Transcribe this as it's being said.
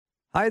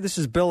Hi, this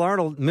is Bill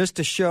Arnold. Missed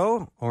a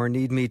show or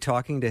need me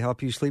talking to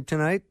help you sleep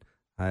tonight?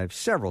 I have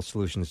several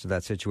solutions to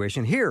that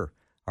situation. Here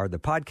are the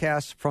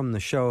podcasts from the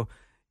show.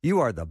 You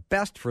are the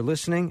best for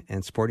listening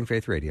and supporting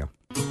Faith Radio.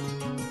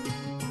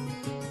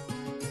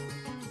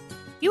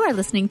 You are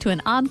listening to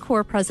an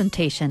encore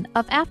presentation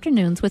of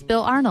Afternoons with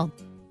Bill Arnold.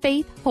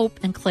 Faith, hope,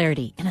 and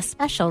clarity in a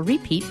special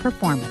repeat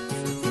performance.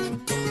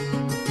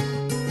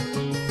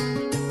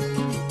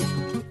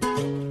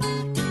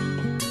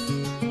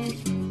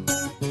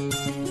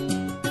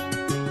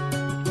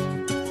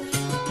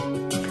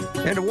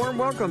 And a warm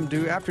welcome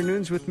to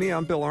Afternoons with me.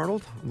 I'm Bill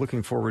Arnold. I'm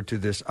looking forward to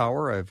this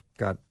hour. I've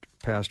got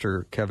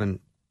Pastor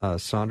Kevin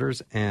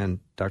Saunders and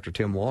Dr.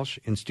 Tim Walsh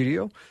in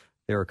studio.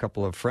 They're a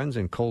couple of friends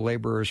and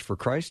co-laborers for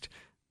Christ.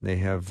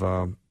 They are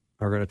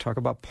going to talk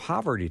about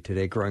poverty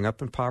today, growing up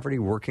in poverty,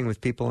 working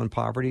with people in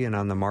poverty and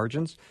on the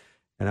margins.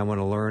 And I want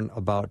to learn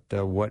about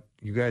what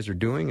you guys are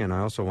doing, and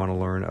I also want to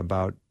learn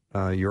about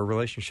your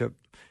relationship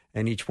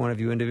and each one of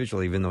you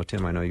individually, even though,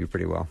 Tim, I know you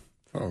pretty well.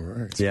 All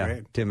right. Yeah,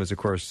 great. Tim is, of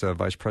course,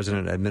 Vice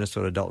President at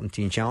Minnesota Adult and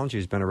Teen Challenge.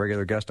 He's been a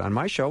regular guest on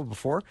my show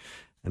before,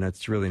 and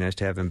it's really nice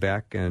to have him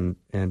back. And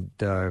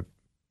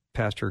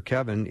Pastor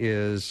Kevin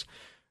is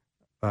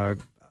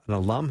an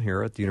alum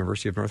here at the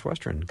University of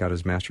Northwestern, got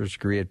his master's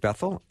degree at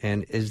Bethel,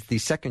 and is the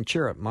second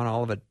chair at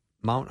Mount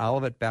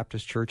Olivet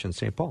Baptist Church in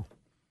St. Paul.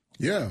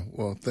 Yeah,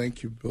 well,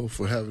 thank you, Bill,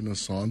 for having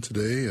us on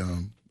today.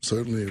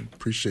 Certainly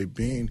appreciate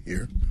being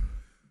here.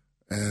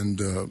 And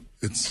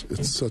it's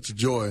such a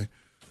joy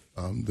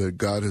that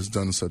God has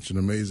done such an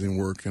amazing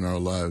work in our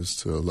lives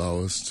to allow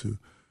us to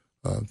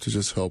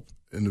just help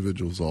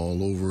individuals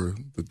all over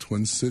the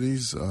Twin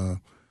Cities. I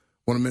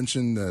want to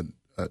mention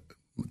that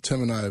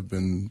Tim and I have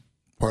been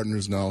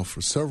partners now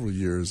for several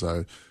years. I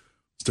was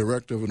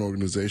director of an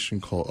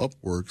organization called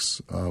Upworks,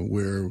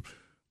 where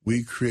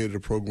we created a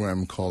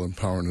program called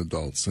Empowering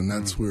Adults, and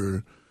that's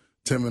where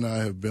Tim and I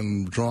have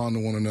been drawn to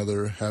one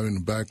another, having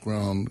a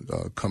background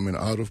coming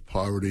out of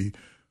poverty,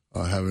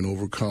 having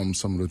overcome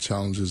some of the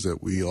challenges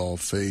that we all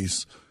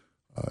face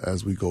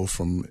as we go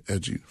from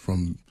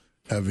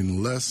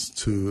having less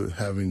to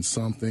having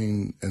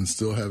something and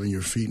still having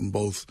your feet in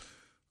both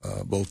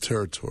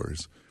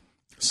territories.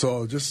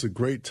 So just a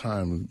great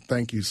time.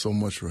 Thank you so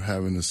much for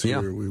having us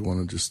here. We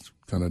want to just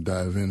kind of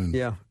dive in.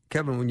 Yeah.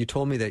 Kevin, when you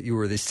told me that you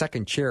were the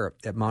second chair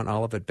at Mount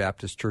Olivet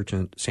Baptist Church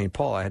in St.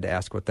 Paul, I had to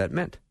ask what that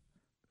meant.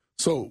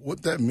 So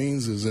what that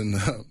means is in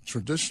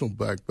traditional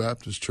Black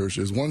Baptist church,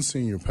 there's one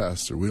senior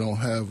pastor. We don't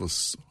have a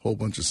whole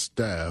bunch of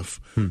staff,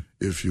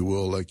 if you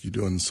will, like you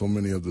do in so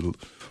many of the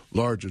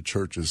larger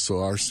churches.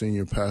 So our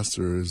senior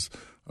pastor is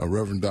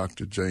Reverend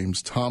Dr.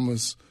 James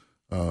Thomas,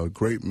 a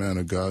great man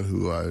of God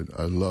who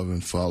I love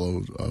and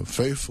follow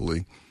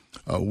faithfully.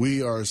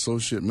 We are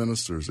associate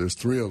ministers. There's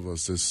three of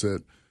us that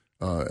sit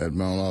at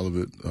Mount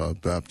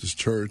Olivet Baptist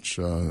Church,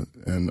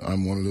 and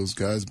I'm one of those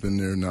guys, been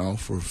there now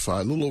for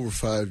a little over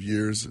 5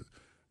 years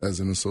as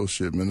an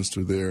associate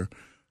minister there.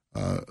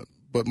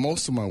 But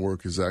most of my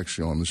work is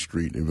actually on the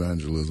street,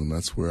 evangelism.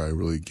 That's where I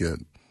really get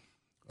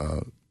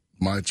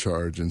my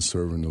charge in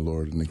serving the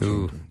Lord in the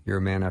kingdom. You're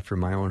a man after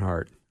my own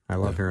heart. I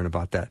love hearing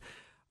about that.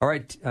 All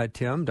right,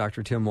 Tim,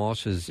 Dr. Tim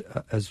Walsh is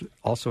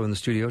also in the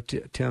studio.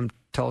 Tim,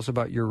 tell us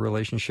about your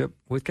relationship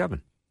with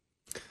Kevin.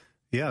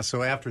 Yeah,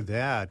 so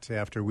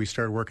after we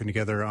started working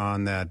together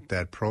on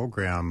that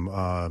program,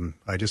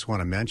 I just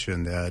want to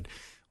mention that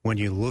when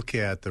you look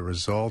at the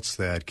results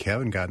that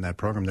Kevin got in that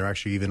program, they're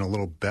actually even a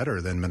little better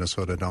than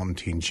Minnesota Adult and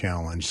Teen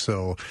Challenge.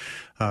 So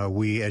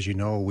we, as you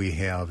know, we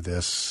have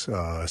this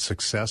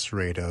success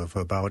rate of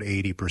about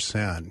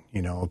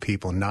 80%,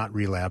 people not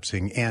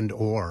relapsing and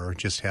or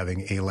just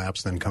having a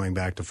lapse, then coming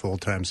back to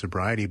full-time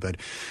sobriety. But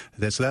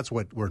that's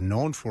what we're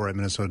known for at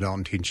Minnesota Adult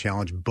and Teen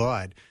Challenge.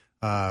 But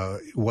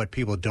what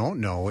people don't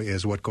know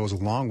is what goes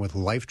along with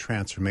life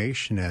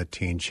transformation at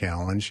Teen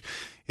Challenge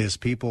is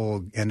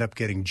people end up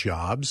getting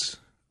jobs.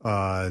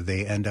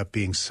 They end up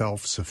being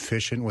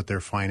self-sufficient with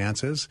their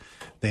finances.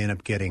 They end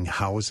up getting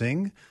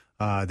housing.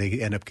 They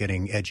end up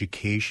getting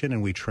education,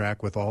 and we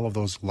track with all of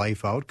those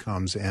life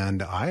outcomes.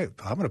 And I'm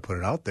going to put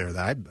it out there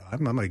that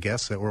I'm going to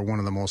guess that we're one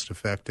of the most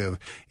effective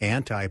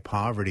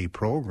anti-poverty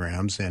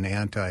programs and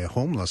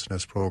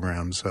anti-homelessness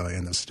programs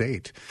in the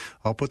state.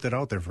 I'll put that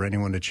out there for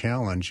anyone to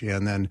challenge.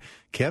 And then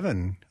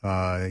Kevin,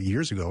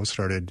 years ago,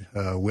 started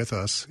with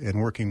us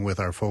and working with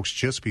our folks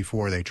just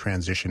before they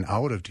transition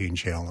out of Teen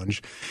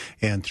Challenge.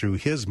 And through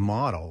his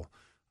model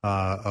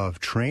of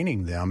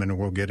training them, and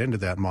we'll get into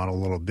that model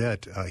a little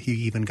bit, he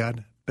even got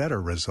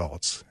better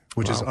results,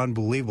 which is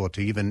unbelievable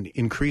to even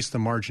increase the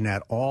margin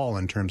at all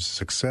in terms of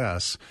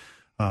success.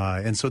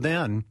 And so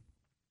then,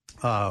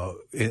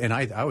 and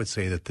I would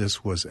say that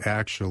this was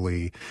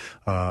actually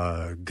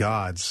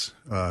God's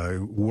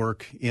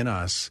work in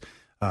us.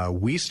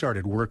 We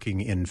started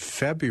working in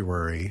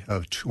February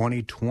of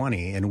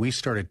 2020, and we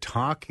started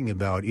talking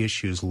about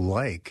issues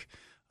like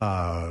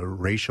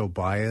racial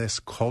bias,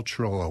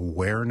 cultural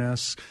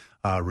awareness,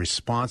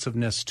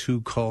 responsiveness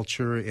to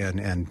culture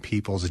and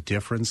people's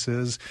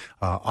differences,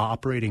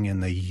 operating in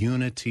the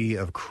unity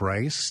of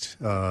Christ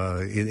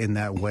in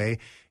that way.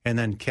 And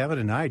then Kevin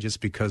and I,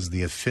 just because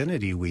the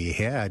affinity we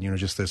had,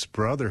 just this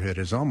brotherhood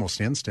is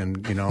almost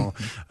instant,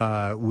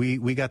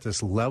 we got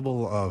this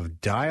level of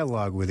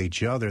dialogue with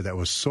each other that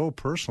was so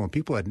personal.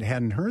 People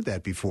hadn't heard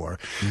that before.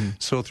 Mm-hmm.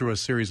 So through a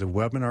series of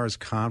webinars,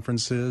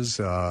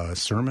 conferences,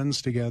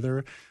 sermons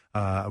together,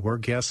 we're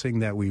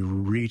guessing that we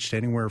reached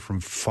anywhere from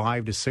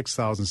 5,000 to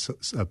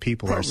 6,000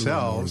 people probably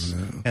ourselves,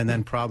 and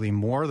then probably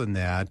more than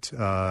that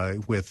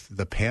with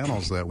the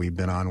panels that we've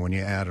been on when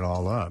you add it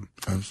all up.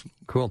 Absolutely.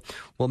 Cool.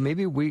 Well,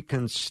 maybe we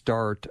can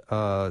start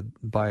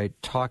by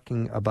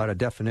talking about a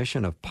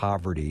definition of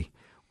poverty.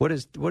 What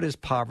is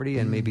poverty,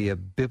 and maybe a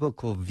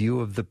biblical view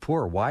of the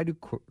poor? Why do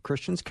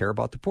Christians care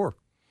about the poor?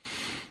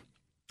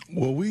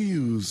 Well, we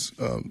use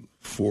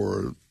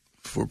for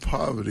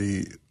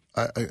poverty.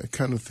 I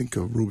kind of think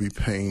of Ruby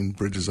Payne,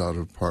 Bridges Out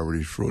of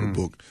Poverty. She wrote a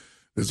book.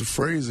 There's a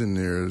phrase in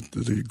there,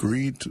 the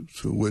degree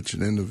to which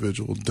an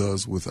individual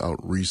does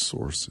without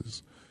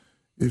resources.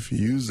 If you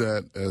use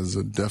that as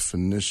a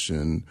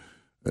definition,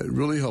 it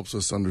really helps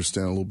us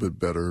understand a little bit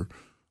better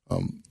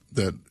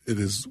that it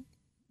is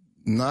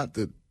not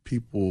that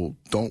people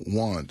don't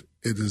want,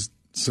 it is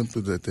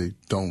simply that they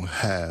don't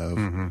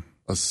have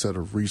a set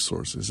of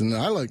resources. And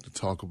I like to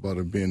talk about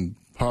it being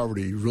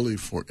poverty really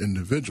for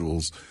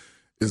individuals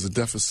is a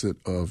deficit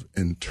of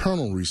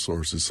internal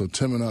resources. So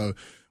Tim and I,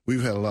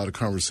 we've had a lot of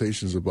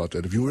conversations about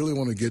that. If you really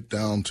want to get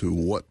down to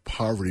what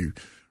poverty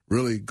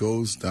really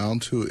goes down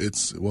to,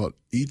 it's what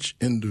each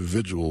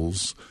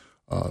individual's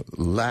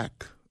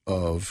lack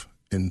of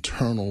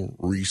internal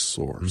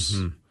resource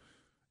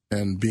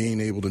and being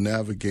able to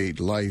navigate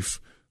life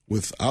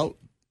without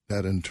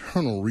that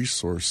internal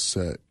resource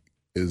set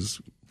is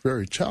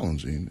very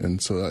challenging.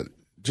 And so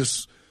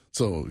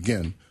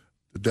again,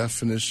 the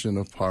definition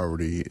of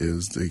poverty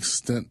is the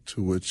extent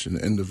to which an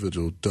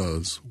individual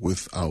does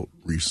without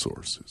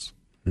resources.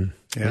 Yeah.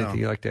 Anything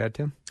you'd like to add,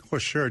 Tim? Well,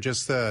 sure.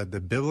 Just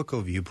the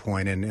biblical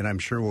viewpoint, and I'm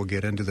sure we'll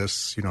get into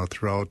this,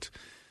 throughout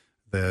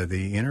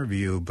the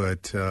interview.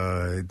 But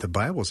the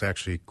Bible is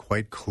actually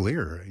quite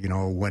clear.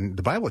 When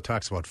the Bible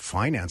talks about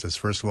finances,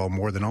 first of all,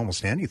 more than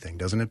almost anything,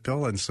 doesn't it,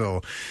 Bill?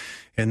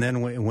 And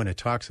then when it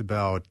talks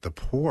about the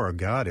poor,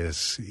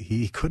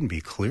 He couldn't be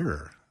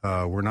clearer.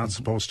 We're not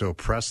supposed to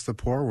oppress the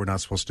poor. We're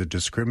not supposed to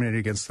discriminate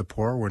against the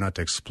poor. We're not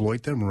to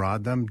exploit them,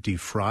 rob them,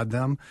 defraud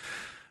them.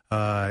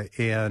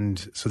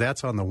 And so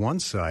that's on the one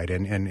side.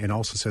 And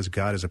also says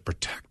God is a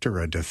protector,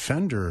 a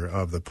defender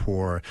of the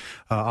poor.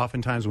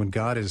 Oftentimes when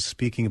God is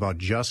speaking about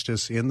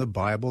justice in the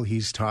Bible,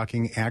 he's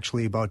talking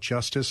actually about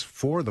justice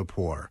for the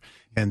poor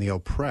and the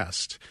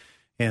oppressed.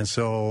 And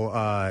so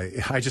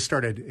I just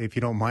started, if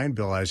you don't mind,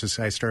 Bill, I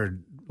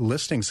started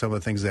listing some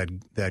of the things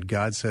that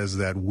God says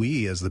that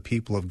we as the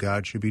people of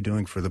God should be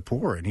doing for the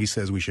poor. And he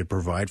says we should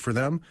provide for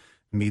them,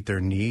 meet their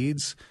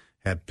needs,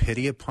 have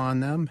pity upon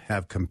them,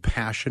 have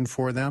compassion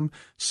for them,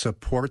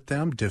 support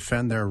them,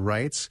 defend their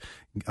rights,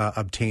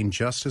 obtain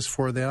justice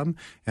for them.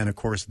 And, of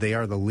course, they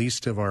are the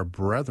least of our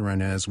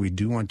brethren. As we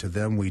do unto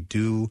them, we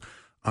do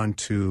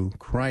unto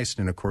Christ.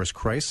 And, of course,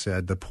 Christ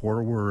said the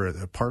poor were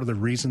a part of the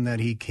reason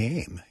that he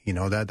came.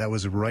 That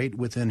was right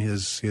within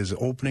his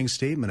opening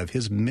statement of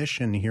his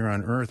mission here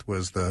on earth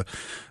was the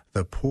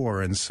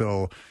poor. And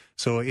so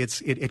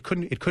it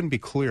couldn't be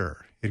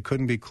clearer. It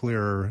couldn't be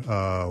clearer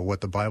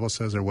what the Bible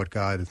says or what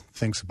God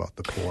thinks about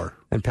the poor.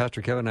 And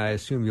Pastor Kevin, I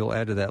assume you'll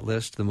add to that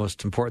list, the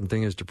most important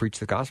thing is to preach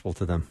the gospel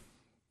to them.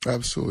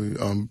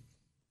 Absolutely.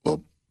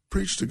 Well,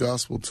 preach the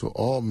gospel to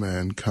all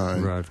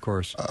mankind. Right, of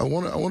course. I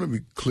want to be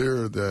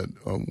clear that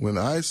when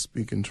I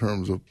speak in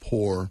terms of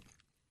poor,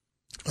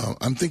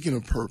 I'm thinking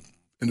of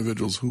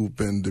individuals who've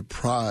been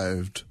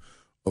deprived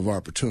of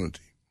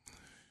opportunity.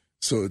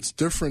 So it's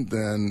different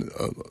than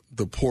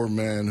the poor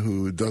man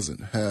who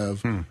doesn't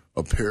have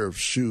a pair of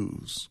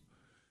shoes.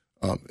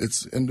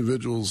 It's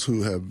individuals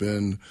who have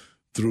been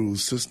through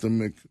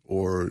systemic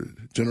or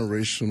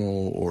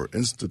generational or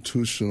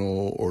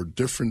institutional or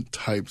different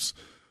types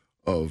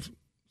of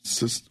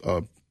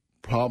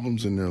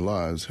problems in their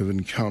lives, have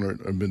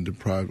encountered or been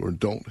deprived or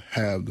don't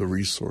have the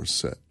resource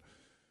set.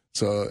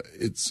 So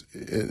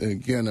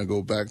again, I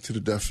go back to the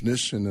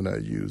definition that I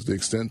use, the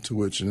extent to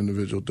which an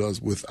individual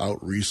does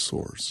without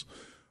resource.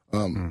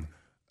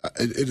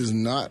 It is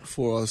not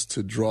for us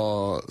to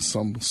draw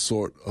some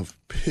sort of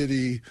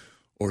pity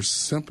or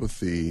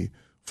sympathy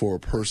for a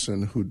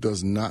person who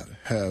does not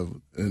have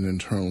an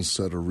internal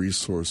set of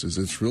resources.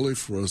 It's really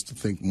for us to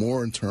think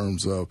more in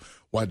terms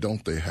of why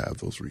don't they have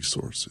those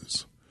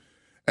resources?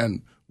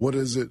 And what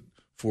is it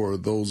for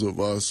those of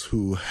us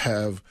who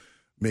have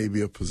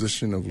maybe a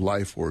position of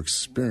life or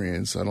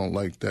experience? I don't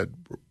like that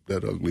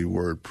ugly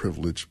word,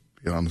 privilege,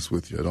 to be honest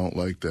with you. I don't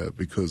like that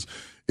because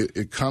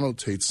it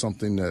connotates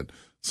something that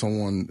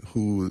someone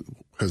who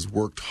has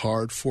worked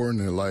hard for in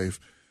their life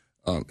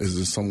is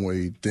in some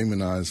way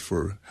demonized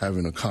for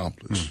having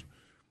accomplished.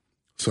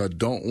 So I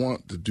don't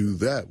want to do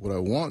that. What I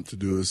want to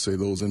do is say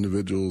those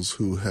individuals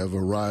who have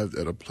arrived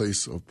at a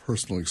place of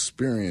personal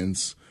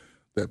experience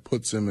that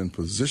puts them in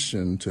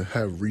position to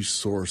have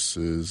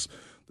resources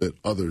that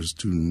others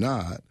do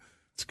not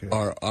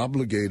are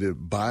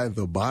obligated by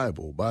the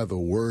Bible, by the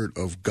Word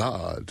of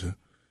God,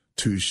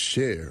 to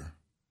share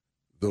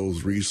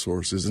those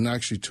resources and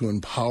actually to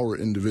empower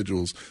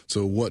individuals.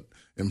 So what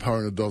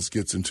Empowering Adults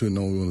gets into, and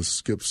we want to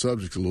skip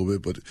subjects a little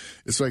bit, but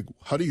it's like,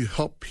 how do you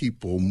help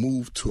people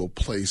move to a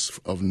place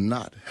of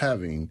not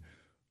having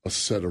a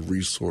set of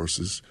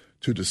resources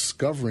to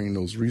discovering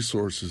those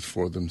resources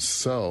for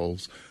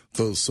themselves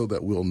so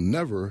that we'll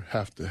never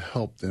have to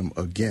help them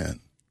again.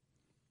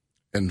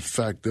 In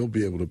fact, they'll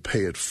be able to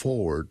pay it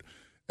forward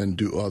and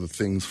do other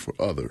things for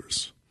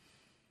others.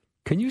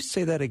 Can you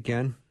say that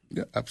again?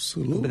 Yeah,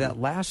 absolutely. That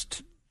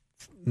last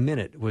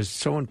minute was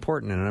so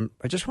important, and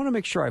I just want to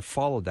make sure I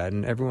followed that,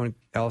 and everyone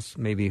else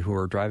maybe who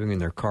are driving in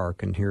their car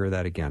can hear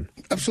that again.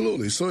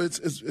 Absolutely. So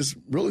it's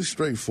really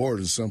straightforward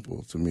and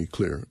simple to me,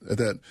 clear,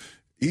 that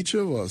each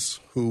of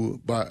us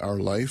who, by our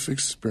life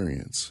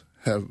experience,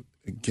 have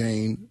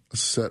gained a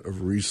set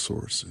of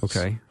resources.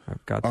 Okay,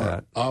 I've got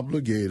that. Are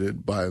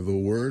obligated by the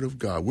Word of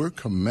God. We're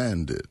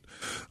commanded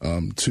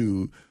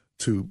to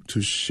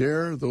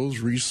share those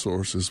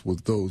resources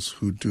with those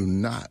who do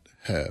not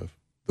have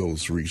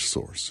those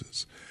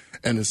resources.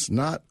 And it's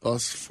not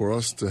for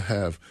us to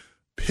have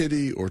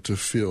pity or to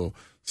feel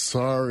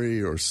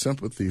sorry or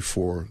sympathy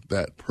for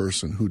that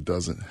person who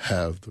doesn't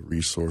have the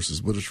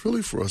resources, but it's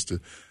really for us to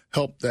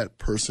help that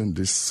person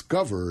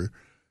discover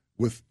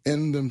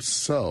within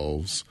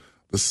themselves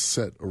the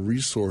set of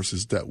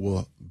resources that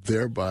will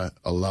thereby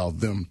allow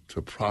them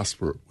to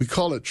prosper. We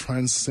call it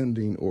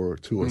transcending or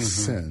to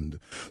ascend.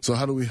 So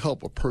how do we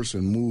help a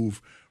person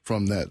move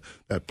from that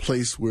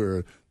place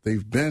where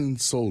they've been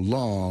so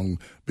long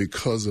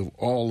because of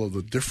all of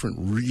the different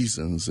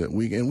reasons that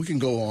we can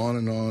go on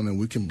and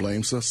we can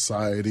blame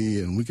society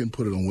and we can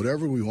put it on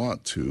whatever we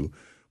want to,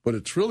 but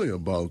it's really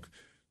about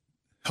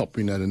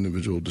helping that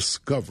individual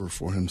discover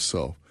for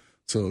himself.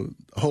 So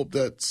I hope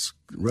that's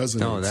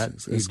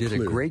resonates. No, you did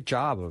clear. a great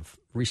job of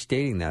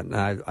restating that, and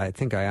I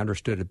think I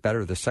understood it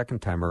better the second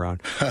time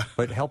around,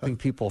 but helping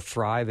people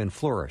thrive and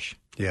flourish.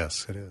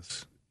 Yes, it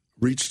is.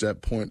 Reach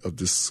that point of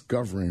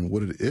discovering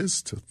what it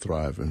is to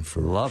thrive and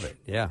flourish. Love it.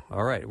 Yeah.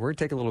 All right. We're going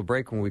to take a little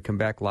break. When we come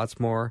back, lots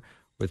more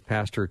with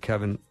Pastor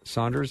Kevin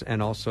Saunders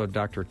and also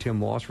Dr.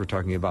 Tim Walsh. We're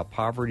talking about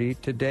poverty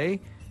today,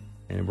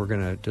 and we're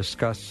going to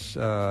discuss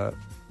the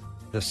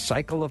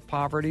cycle of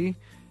poverty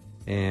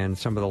and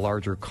some of the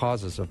larger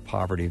causes of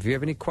poverty. If you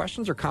have any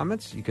questions or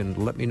comments, you can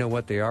let me know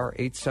what they are.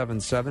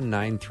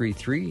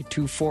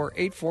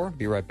 877-933-2484.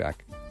 Be right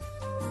back.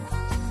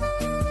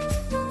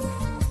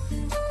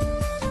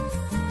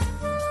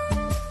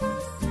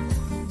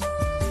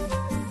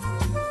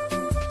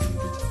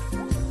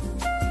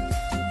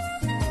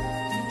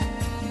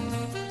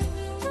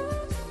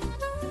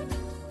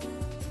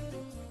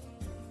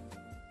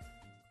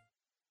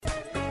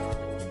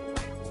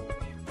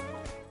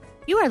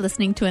 You are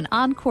listening to an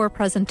encore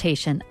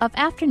presentation of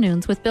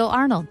Afternoons with Bill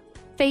Arnold.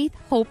 Faith,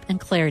 hope, and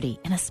clarity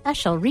in a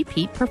special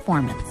repeat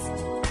performance.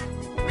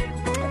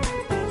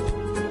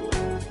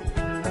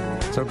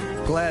 So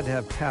glad to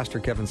have Pastor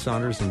Kevin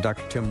Saunders and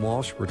Dr. Tim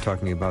Walsh. We're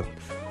talking about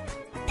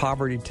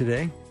poverty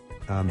today.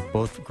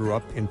 Both grew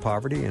up in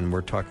poverty, and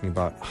we're talking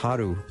about how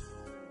to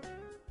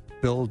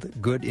build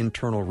good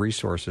internal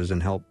resources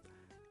and help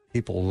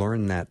people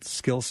learn that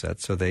skill set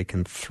so they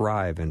can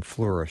thrive and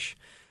flourish.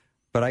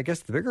 But I guess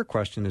the bigger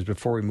question is,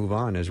 before we move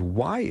on, is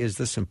why is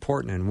this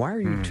important, and why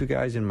are you two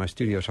guys in my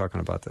studio talking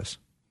about this?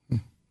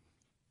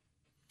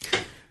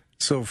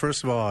 So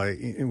first of all,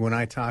 when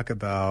I talk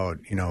about,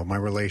 my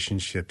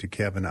relationship to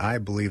Kevin, I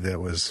believe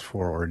that was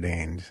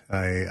foreordained.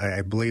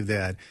 I believe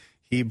that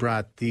he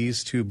brought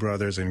these two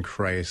brothers in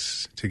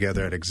Christ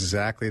together at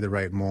exactly the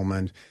right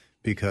moment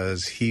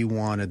because he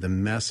wanted the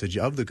message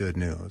of the good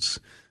news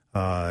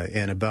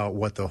and about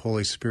what the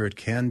Holy Spirit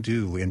can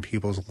do in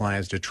people's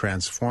lives to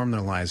transform their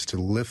lives, to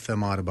lift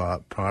them out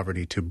of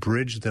poverty, to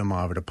bridge them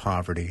out of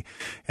poverty.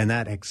 And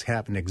that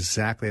happened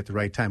exactly at the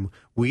right time.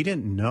 We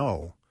didn't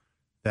know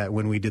that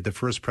when we did the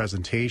first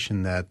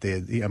presentation that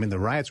the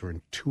riots were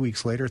 2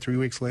 weeks later, 3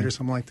 weeks later,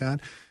 something like that.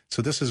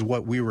 So this is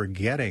what we were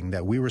getting,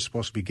 that we were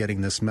supposed to be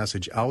getting this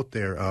message out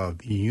there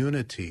of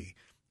unity,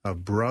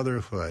 of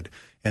brotherhood,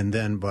 and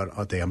then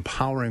but the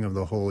empowering of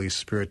the Holy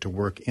Spirit to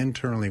work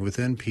internally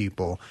within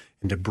people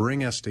and to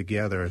bring us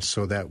together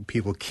so that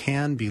people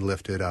can be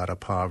lifted out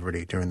of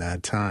poverty during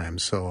that time.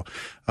 So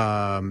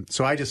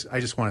I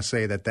just want to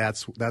say that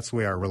that's the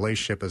way our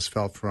relationship has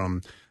felt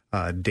from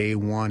day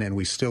one, and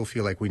we still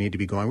feel like we need to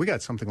be going. We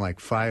got something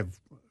like 5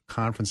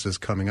 conferences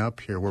coming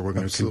up here where we're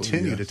going to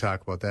continue to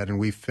talk about that, and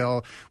we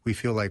feel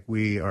like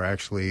we are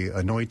actually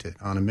anointed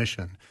on a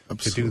mission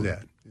to do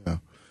that. Yeah.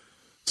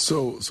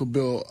 So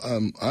Bill,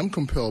 I'm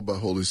compelled by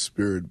Holy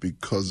Spirit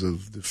because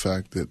of the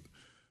fact that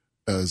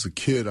as a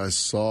kid I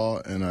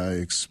saw and I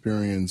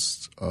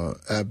experienced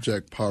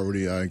abject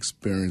poverty. I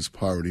experienced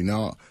poverty.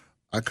 Now,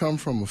 I come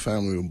from a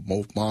family where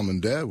both mom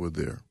and dad were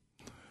there.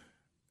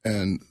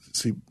 And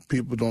see,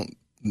 people don't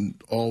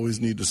always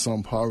need to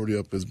sum poverty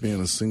up as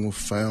being a single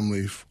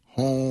family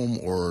home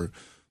or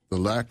the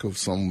lack of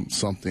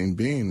something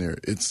being there.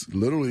 It's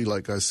literally,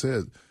 like I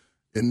said,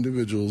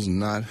 individuals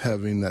not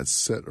having that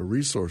set of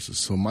resources.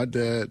 So my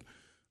dad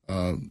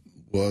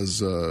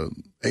was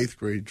eighth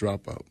grade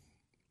dropout,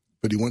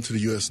 but he went to the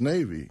U.S.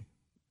 Navy.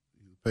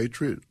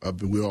 Patriot.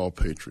 We're all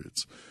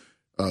patriots.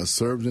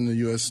 Served in the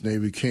U.S.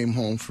 Navy, came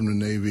home from the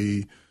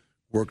Navy,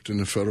 worked in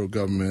the federal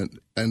government,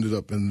 ended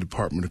up in the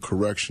Department of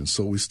Corrections.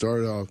 So we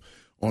started off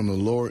on the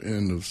lower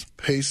end of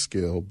pay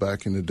scale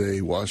back in the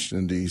day,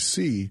 Washington,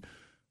 D.C.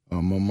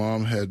 My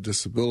mom had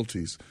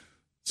disabilities.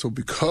 So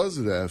because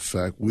of that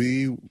fact,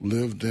 we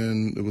lived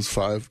it was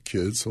 5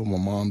 kids, so my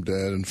mom,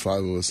 dad, and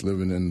 5 of us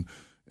living in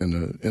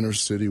the inner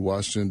city,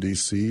 Washington,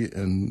 D.C.,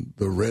 and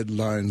the red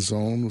line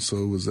zone.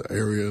 So it was an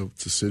area of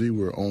the city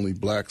where only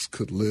blacks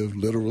could live,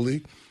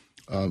 literally.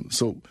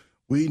 So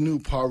we knew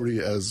poverty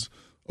as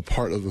a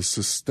part of a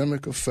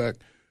systemic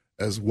effect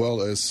as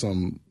well as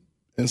some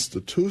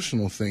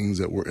institutional things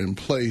that were in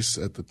place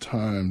at the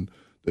time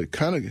that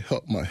kind of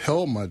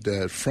held my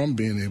dad from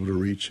being able to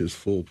reach his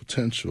full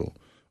potential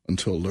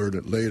until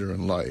later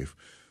in life.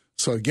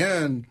 So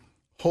again,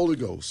 Holy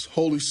Ghost,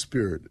 Holy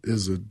Spirit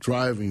is a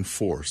driving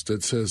force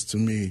that says to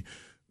me,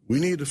 we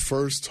need to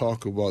first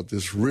talk about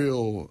this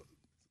real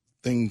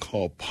thing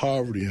called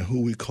poverty and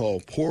who we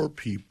call poor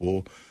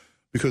people,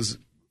 because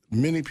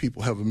many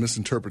people have a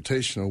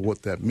misinterpretation of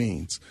what that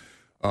means.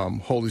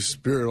 Holy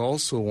Spirit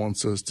also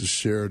wants us to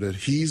share that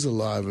he's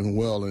alive and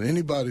well, and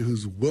anybody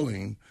who's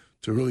willing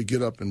to really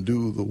get up and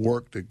do the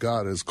work that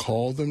God has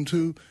called them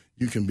to,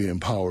 you can be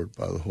empowered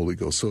by the Holy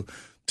Ghost. So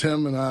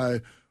Tim and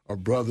I are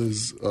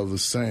brothers of the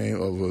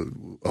same,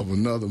 of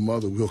another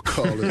mother, we'll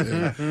call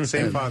it.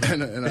 Same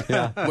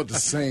father. But the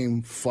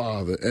same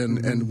Father.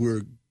 And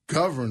we're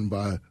governed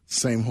by the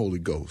same Holy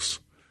Ghost.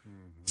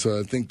 So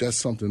I think that's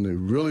something they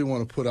really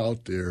want to put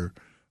out there.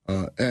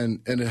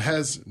 And it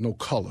has no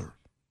color.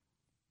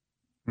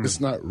 It's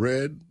not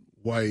red,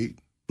 white,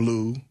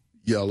 blue,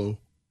 yellow,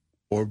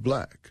 or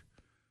black.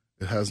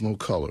 It has no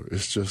color.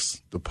 It's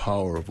just the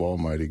power of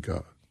Almighty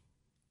God.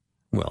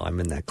 Well, I'm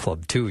in that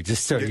club, too,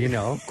 just so you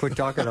know. Quit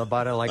talking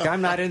about it like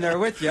I'm not in there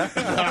with you.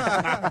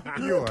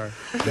 You are.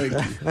 Thank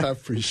you. I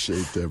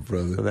appreciate that,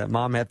 brother. So that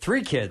mom had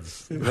 3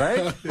 kids,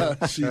 right?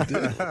 She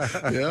did.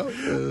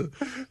 Yeah.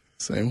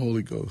 Same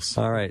Holy Ghost.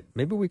 All right.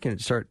 Maybe we can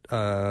start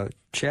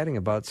chatting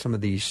about some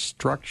of these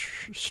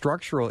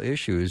structural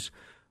issues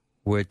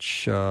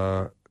which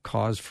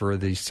cause for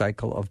the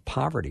cycle of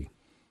poverty.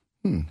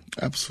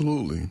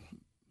 Absolutely.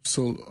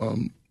 So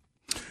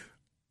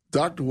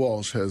Dr.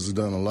 Walsh has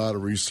done a lot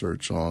of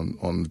research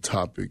on the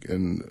topic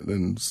and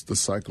the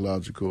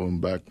psychological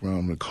and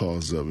background and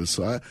cause of it.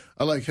 So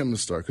I like him to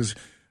start because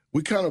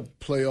we kind of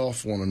play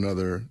off one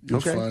another.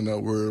 You'll find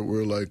out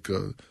we're like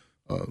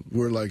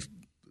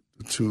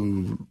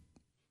two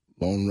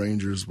Lone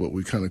Rangers, but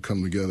we kind of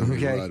come together and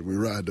we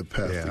ride the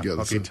path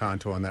together. I'll be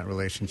Tonto on that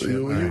relationship.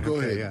 You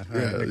go ahead.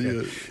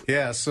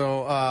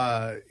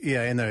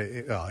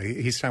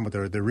 He's talking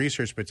about the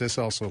research, but this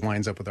also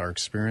lines up with our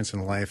experience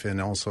in life and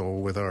also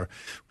with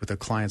the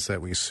clients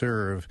that we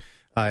serve.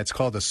 It's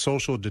called the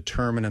social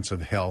determinants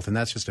of health, and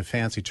that's just a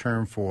fancy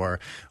term for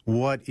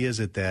what is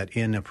it that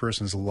in a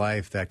person's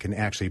life that can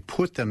actually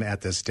put them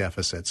at this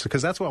deficit.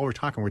 Because that's what we're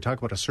talking. We're talking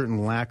about a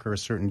certain lack or a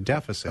certain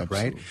deficit,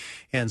 Absolutely. Right?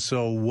 And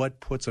so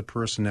what puts a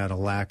person at a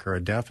lack or a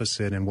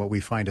deficit, and what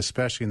we find,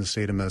 especially in the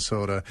state of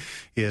Minnesota,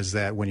 is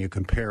that when you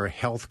compare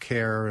health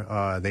care,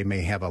 they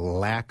may have a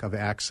lack of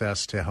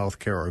access to health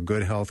care or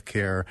good health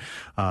care.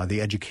 The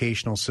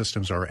educational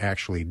systems are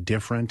actually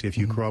different. If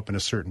you grow up in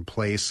a certain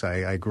place,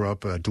 I grew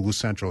up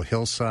Duluth Central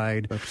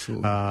Hillside.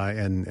 Absolutely.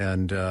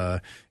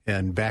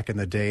 And back in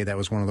the day, that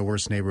was one of the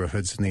worst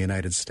neighborhoods in the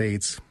United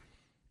States.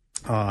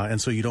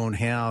 And so you don't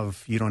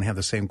have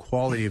the same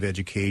quality of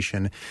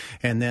education.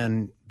 And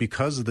then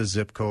because of the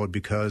zip code,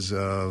 because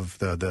of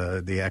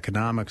the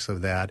economics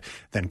of that,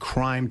 then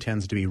crime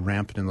tends to be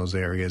rampant in those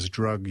areas,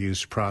 drug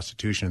use,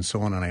 prostitution, and so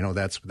on. And I know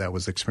that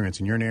was the experience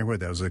in your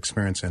neighborhood. That was the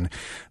experience in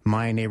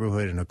my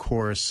neighborhood. And, of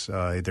course,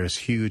 there's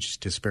huge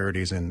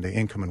disparities in the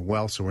income and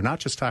wealth. So we're not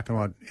just talking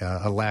about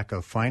a lack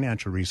of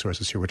financial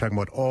resources here. We're talking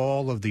about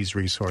all of these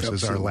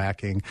resources are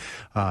lacking,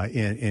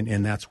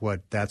 and that's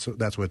what's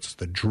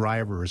the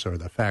drivers or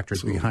the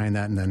factors behind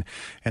that. And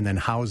then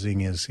housing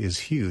is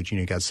huge.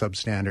 You got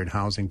substandard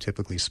housing,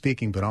 typically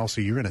speaking, but also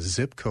you're in a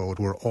zip code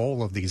where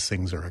all of these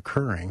things are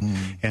occurring,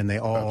 and they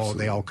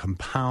all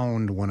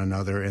compound one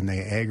another, and they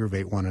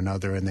aggravate one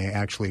another, and they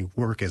actually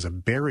work as a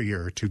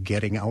barrier to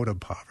getting out of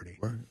poverty.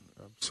 Right,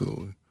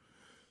 absolutely.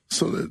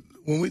 So that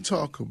when we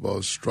talk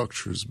about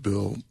structures,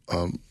 Bill,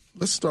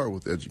 let's start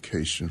with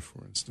education,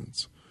 for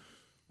instance.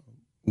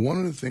 One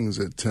of the things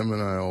that Tim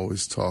and I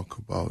always talk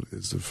about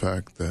is the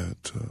fact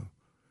that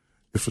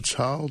if a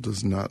child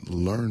does not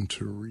learn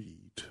to read,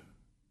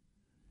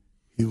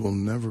 he will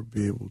never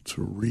be able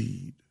to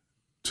read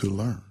to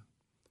learn.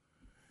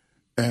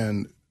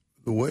 And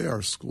the way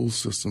our school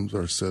systems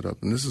are set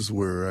up, and this is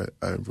where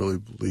I really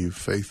believe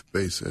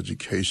faith-based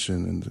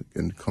education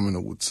and coming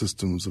up with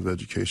systems of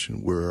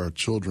education where our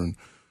children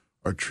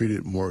are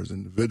treated more as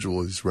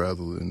individuals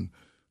rather than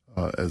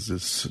as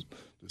this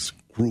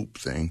group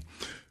thing.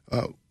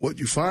 What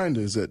you find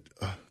is that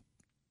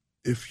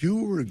if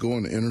you were to go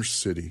in the inner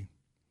city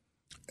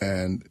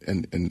and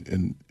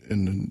in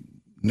the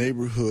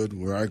neighborhood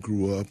where I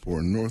grew up,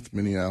 or in North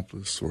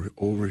Minneapolis, or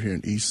over here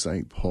in East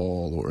St.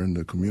 Paul, or in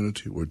the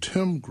community where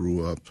Tim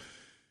grew up,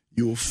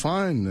 you will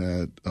find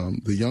that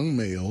the young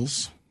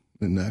males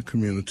in that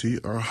community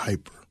are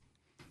hyper.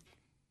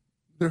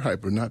 They're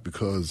hyper not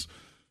because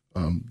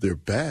they're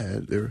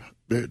bad.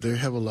 They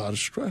have a lot of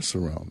stress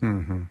around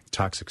them. Mm-hmm.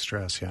 Toxic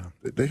stress, yeah.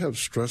 They have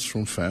stress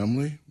from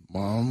family,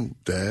 mom,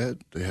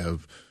 dad. They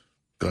have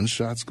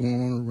gunshots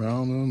going on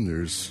around them.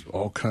 There's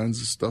all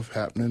kinds of stuff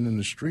happening in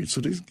the street.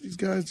 So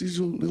these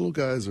little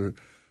guys are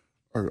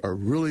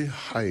really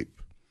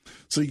hype.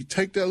 So you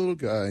take that little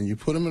guy and you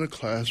put him in a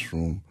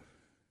classroom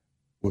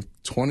with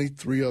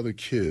 23 other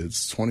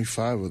kids,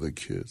 25 other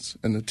kids,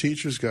 and the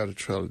teacher's got to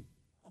try to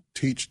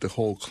teach the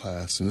whole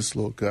class. And this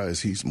little guy,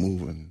 he's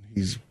moving,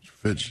 he's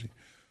fidgety.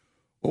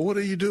 Well, what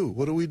do you do?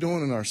 What are we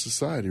doing in our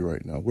society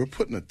right now? We're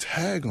putting a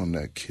tag on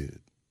that kid.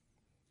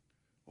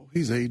 Oh,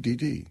 he's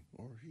ADD.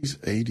 He's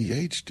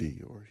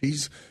ADHD, or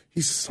he's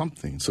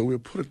something. So we'll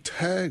put a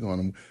tag on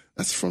him.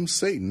 That's from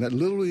Satan. That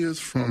literally is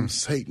from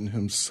Satan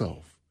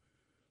himself.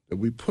 That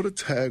we put a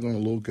tag on a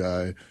little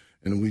guy,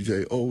 and we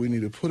say, oh, we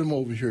need to put him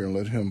over here and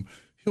let him,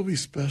 he'll be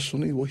special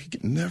needs. Well, he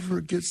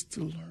never gets to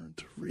learn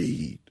to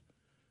read.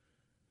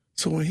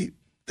 So when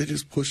they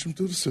just push him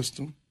through the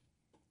system.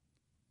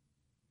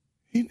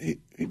 He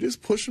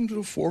just push him to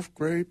the 4th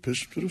grade,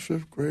 push him to the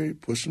 5th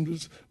grade, push him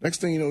to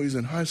next thing you know, he's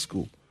in high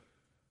school.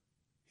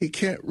 He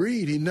can't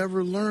read. He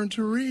never learned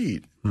to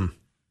read.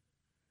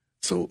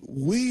 So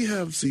we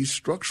have these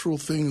structural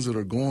things that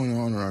are going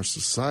on in our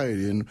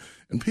society, and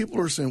people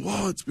are saying,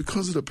 well, it's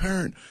because of the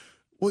parent.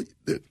 Well,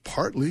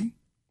 partly.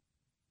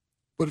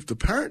 But if the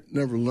parent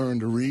never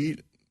learned to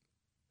read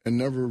and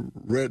never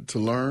read to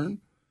learn,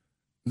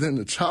 then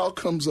the child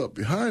comes up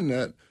behind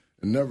that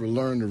and never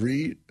learned to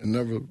read and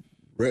never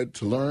read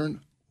to learn.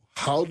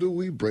 How do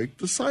we break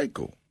the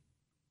cycle?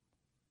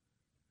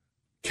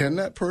 Can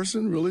that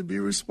person really be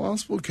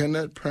responsible? Can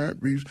that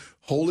parent be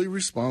wholly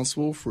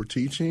responsible for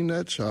teaching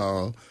that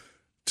child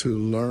to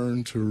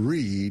learn to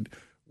read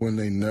when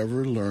they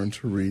never learn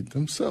to read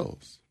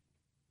themselves?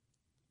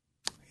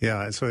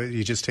 Yeah, so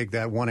you just take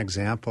that one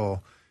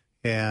example,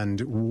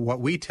 and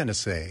what we tend to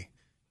say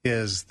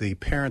is the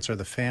parents or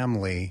the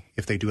family,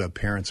 if they do have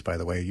parents, by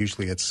the way,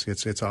 usually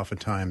it's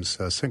oftentimes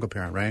a single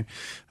parent, right?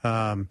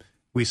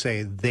 We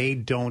say they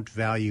don't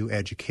value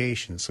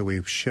education, so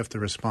we shift the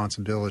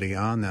responsibility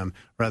on them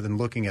rather than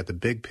looking at the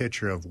big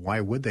picture of why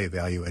would they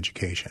value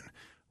education?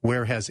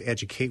 Where have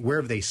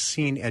they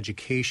seen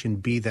education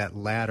be that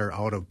ladder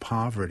out of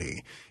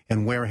poverty?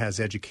 And where has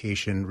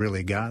education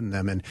really gotten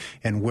them?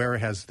 And where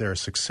has their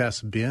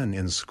success been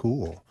in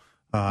school?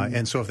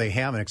 And so if they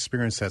haven't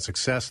experienced that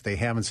success, they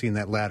haven't seen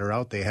that ladder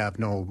out, they have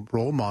no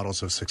role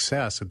models of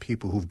success of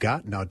people who've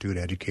gotten out due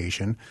to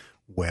education,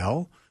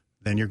 well,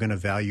 then you're going to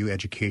value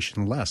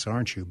education less,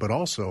 aren't you? But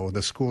also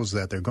the schools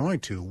that they're going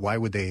to, why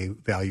would they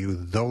value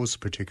those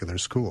particular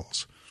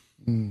schools?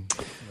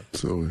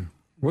 Absolutely.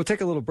 We'll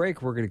take a little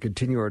break. We're going to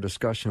continue our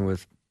discussion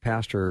with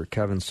Pastor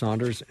Kevin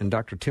Saunders and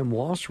Dr. Tim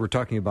Walsh. We're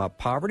talking about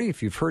poverty.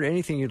 If you've heard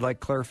anything you'd like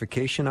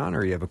clarification on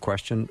or you have a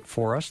question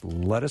for us,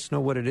 let us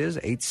know what it is.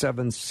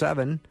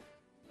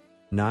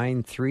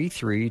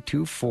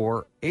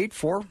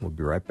 877-933-2484. We'll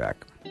be right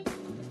back.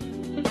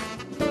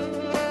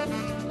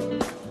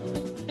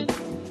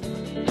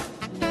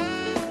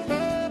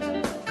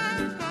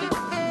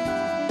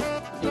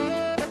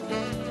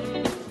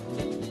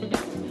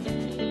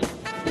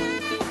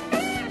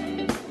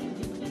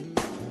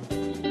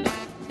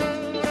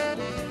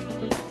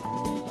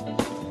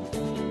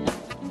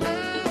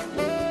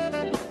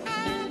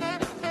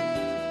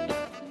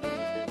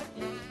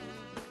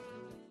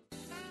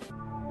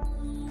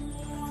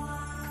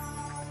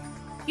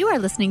 You are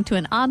listening to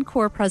an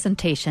encore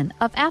presentation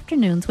of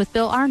Afternoons with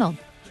Bill Arnold.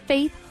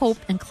 Faith, hope,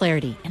 and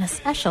clarity in a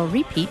special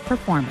repeat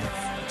performance.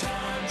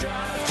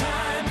 Drive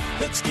time,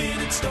 let's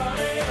get it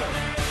started.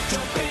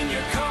 Jump in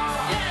your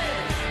car.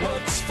 Yeah.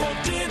 What's for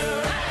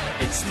dinner?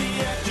 Hey. It's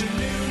the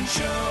afternoon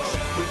show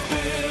with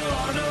Bill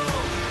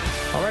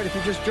Arnold. All right, if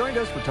you just joined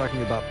us, we're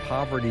talking about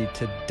poverty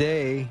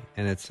today,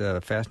 and it's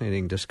a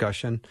fascinating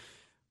discussion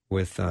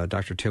with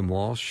Dr. Tim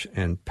Walsh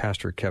and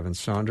Pastor Kevin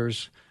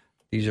Saunders.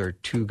 These are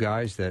two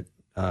guys that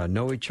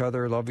know each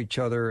other, love each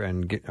other,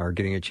 and are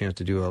getting a chance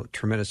to do a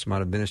tremendous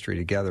amount of ministry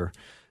together.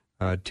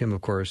 Tim,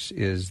 of course,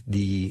 is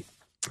the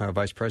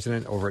vice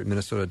president over at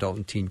Minnesota Adult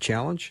and Teen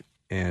Challenge,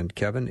 and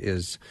Kevin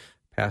is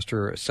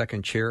pastor,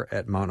 second chair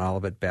at Mount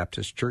Olivet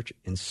Baptist Church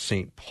in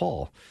St.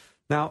 Paul.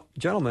 Now,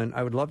 gentlemen,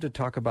 I would love to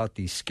talk about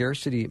the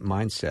scarcity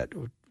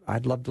mindset.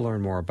 I'd love to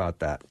learn more about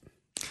that.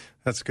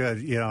 That's good.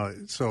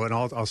 So and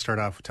I'll start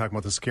off talking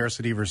about the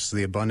scarcity versus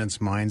the abundance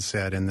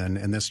mindset,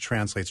 and this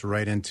translates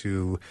right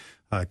into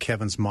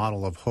Kevin's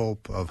model of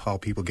hope, of how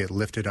people get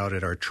lifted out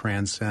or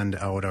transcend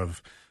out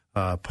of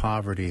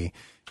poverty.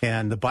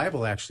 And the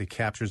Bible actually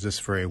captures this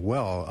very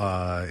well.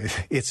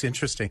 It's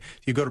interesting.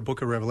 You go to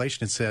Book of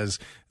Revelation, it says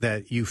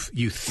that you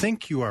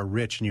think you are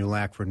rich and you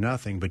lack for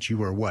nothing, but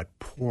you are what?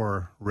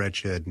 Poor,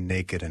 wretched,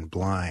 naked, and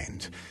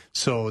blind.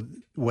 So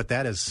what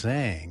that is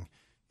saying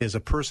is a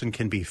person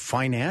can be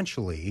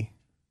financially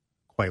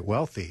quite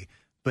wealthy,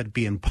 but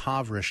be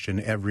impoverished in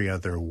every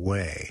other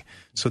way.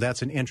 So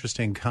that's an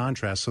interesting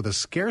contrast. So the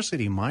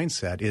scarcity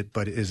mindset,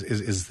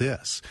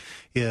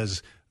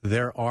 is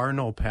there are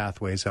no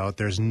pathways out.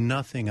 There's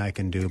nothing I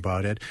can do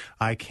about it.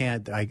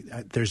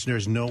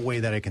 There's no way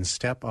that I can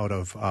step out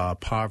of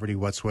poverty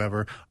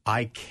whatsoever.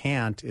 I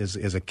can't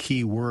is a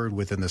key word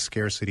within the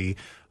scarcity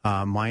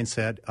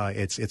mindset.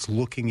 It's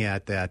looking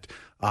at that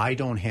I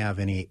don't have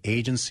any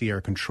agency or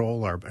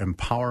control or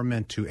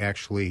empowerment to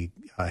actually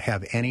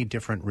have any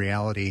different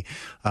reality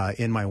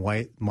in my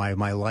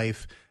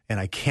life. And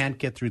I can't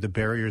get through the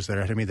barriers that are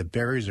ahead of me. The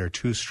barriers are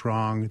too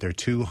strong. They're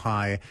too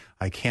high.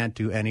 I can't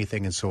do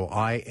anything. And so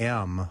I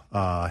am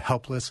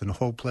helpless and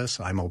hopeless.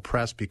 I'm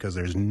oppressed because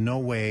there's no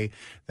way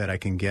that I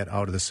can get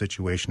out of the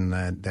situation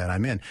that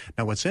I'm in.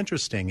 Now, what's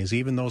interesting is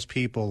even those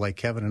people like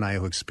Kevin and I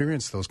who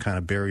experienced those kind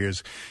of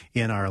barriers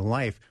in our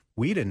life,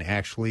 we didn't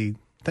actually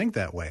think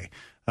that way.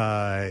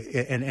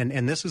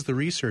 And this is the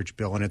research,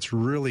 Bill, and it's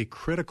really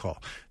critical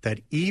that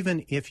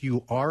even if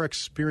you are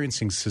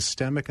experiencing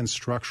systemic and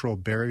structural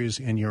barriers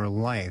in your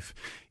life,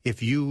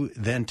 if you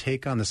then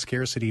take on the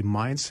scarcity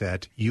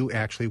mindset, you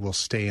actually will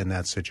stay in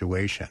that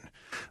situation.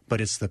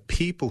 But it's the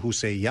people who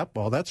say, yep,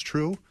 well, that's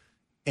true,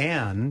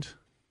 and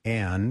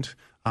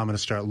I'm going to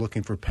start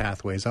looking for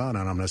pathways on,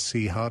 and I'm going to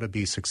see how to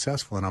be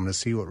successful, and I'm going to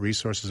see what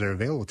resources are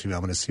available to me. I'm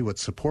going to see what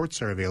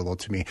supports are available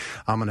to me.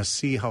 I'm going to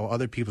see how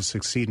other people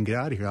succeed and get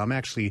out of here. I'm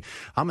going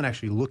to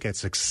actually look at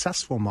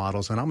successful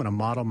models, and I'm going to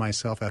model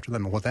myself after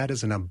them. Well, that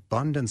is an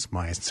abundance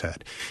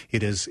mindset.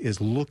 It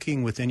is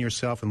looking within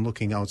yourself and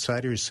looking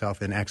outside of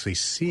yourself and actually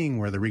seeing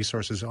where the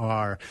resources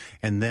are,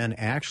 and then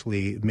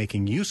actually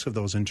making use of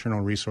those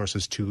internal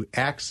resources to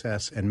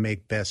access and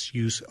make best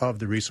use of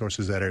the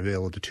resources that are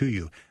available to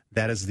you.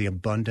 That is the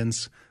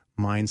abundance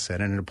mindset,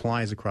 and it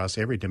applies across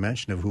every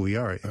dimension of who we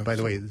are. Absolutely. By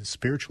the way,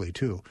 spiritually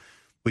too,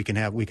 we can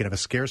have a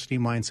scarcity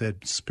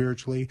mindset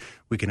spiritually.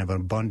 We can have an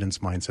abundance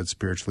mindset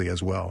spiritually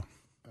as well.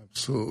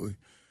 Absolutely,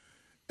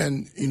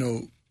 and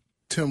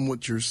Tim,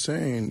 what you're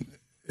saying,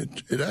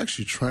 it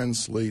actually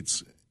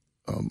translates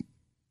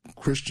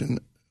Christian,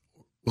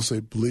 we'll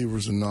say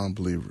believers and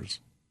non-believers.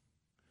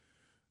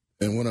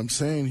 And what I'm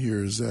saying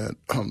here is that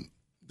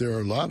there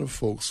are a lot of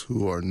folks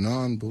who are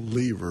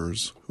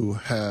non-believers who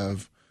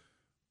have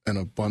an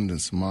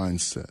abundance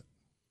mindset.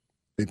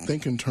 They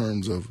think in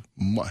terms of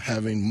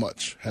having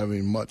much,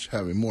 having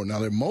more. Now,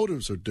 their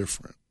motives are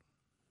different.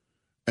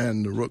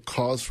 And the root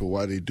cause for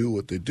why they do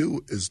what they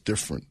do is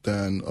different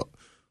than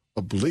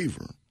a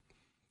believer.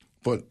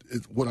 But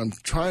what I'm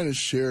trying to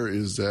share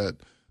is that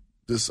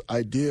this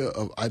idea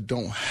of I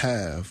don't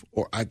have,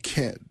 or I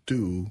can't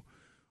do,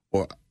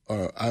 or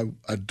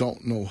I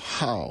don't know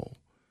how,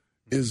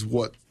 is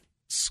what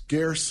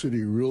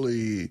scarcity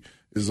really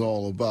is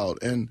all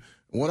about. And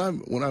what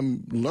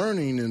I'm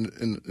learning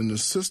in the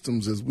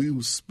systems, as we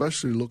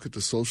especially look at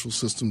the social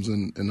systems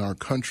in our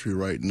country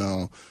right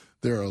now,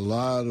 there are a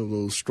lot of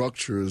those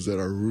structures that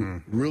are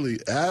really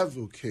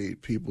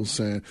advocate people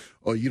saying,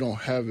 oh, you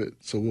don't have it,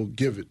 so we'll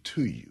give it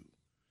to you,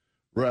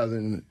 rather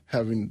than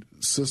having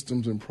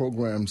systems and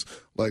programs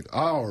like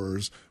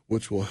ours,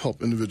 which will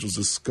help individuals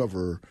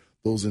discover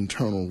those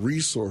internal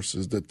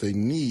resources that they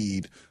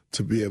need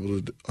to be able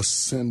to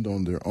ascend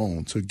on their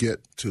own, to get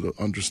to the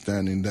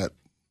understanding that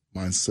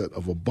mindset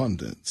of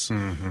abundance.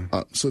 Mm-hmm.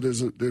 So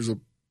there's a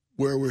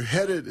where we're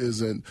headed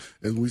is, and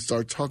we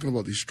start talking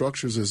about these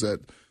structures, is that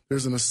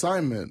there's an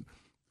assignment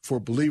for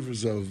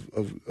believers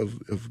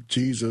of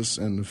Jesus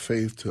and the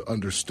faith to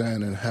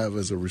understand and have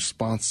as a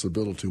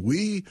responsibility.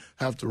 We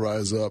have to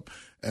rise up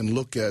and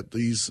look at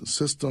these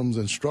systems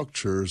and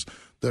structures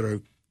that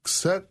are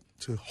set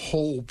to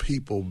hold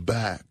people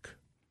back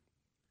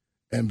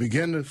and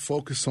begin to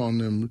focus on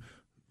them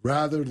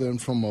rather than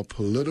from a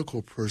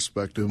political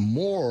perspective,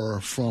 more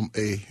from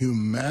a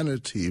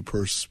humanity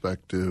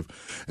perspective,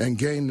 and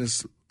gain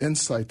this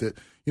insight that,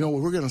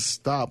 we're going to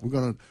stop.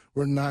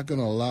 We're not going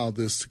to allow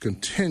this to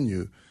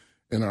continue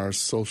in our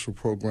social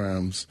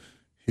programs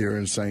here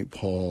in St.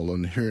 Paul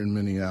and here in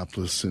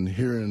Minneapolis and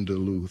here in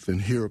Duluth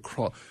and here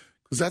across,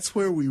 because that's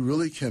where we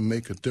really can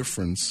make a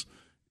difference.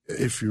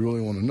 If you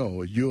really want to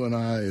know, you and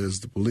I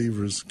as the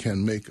believers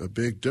can make a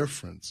big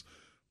difference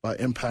by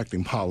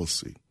impacting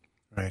policy,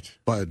 right?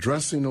 By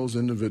addressing those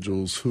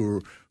individuals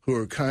who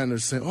are kind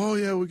of saying, oh,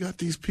 yeah, we got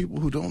these people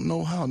who don't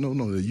know how. No,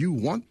 you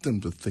want them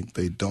to think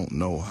they don't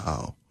know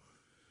how.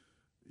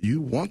 You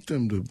want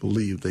them to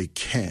believe they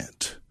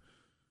can't,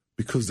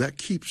 because that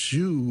keeps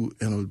you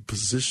in a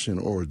position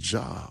or a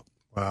job.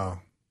 Wow.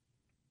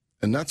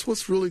 And that's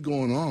what's really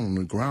going on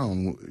the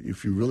ground,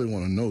 if you really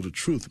want to know the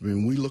truth. I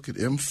mean, we look at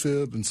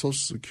MFIB and Social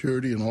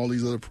Security and all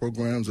these other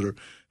programs that are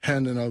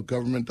handing out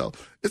government dollars.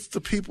 It's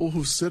the people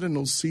who sit in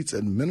those seats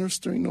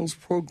administering those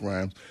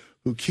programs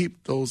who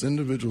keep those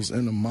individuals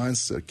in a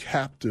mindset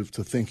captive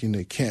to thinking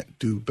they can't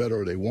do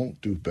better or they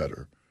won't do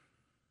better.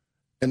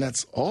 And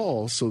that's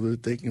all so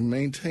that they can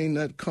maintain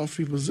that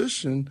comfy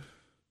position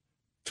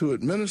to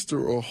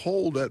administer or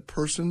hold that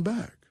person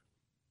back.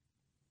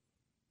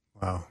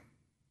 Wow.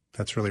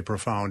 That's really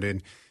profound.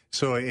 And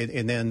so,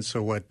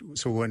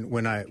 when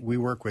we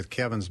work with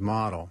Kevin's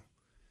model,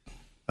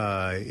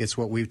 it's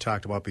what we've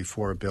talked about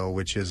before, Bill,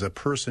 which is a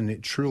person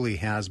that truly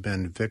has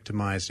been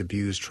victimized,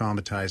 abused,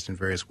 traumatized in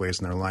various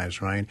ways in their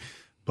lives, right?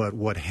 But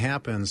what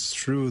happens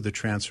through the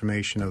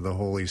transformation of the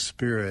Holy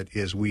Spirit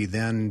is we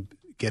then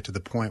get to the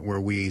point where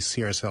we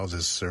see ourselves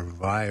as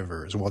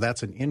survivors. Well,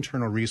 that's an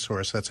internal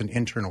resource. That's an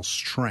internal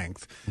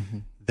strength. Mm-hmm.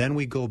 Then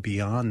we go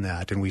beyond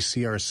that and we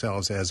see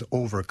ourselves as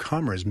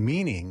overcomers,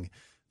 meaning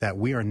that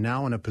we are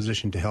now in a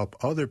position to help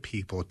other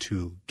people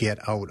to get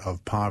out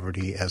of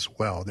poverty as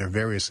well. There are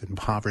various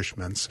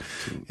impoverishments.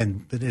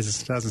 And it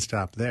doesn't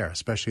stop there.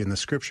 Especially in the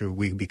Scripture,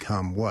 we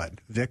become what?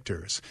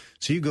 Victors.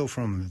 So you go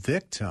from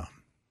victim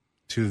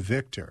to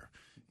victor.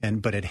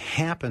 But it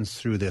happens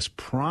through this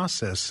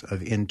process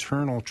of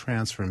internal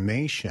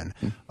transformation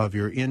of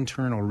your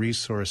internal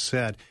resource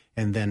set,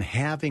 and then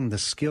having the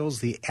skills,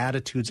 the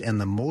attitudes, and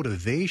the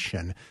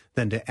motivation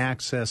then to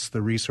access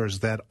the resources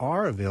that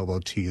are available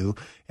to you,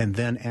 and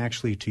then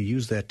actually to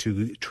use that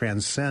to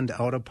transcend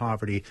out of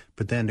poverty,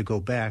 but then to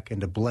go back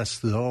and to bless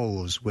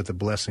those with the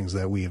blessings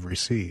that we have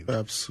received.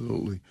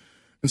 Absolutely.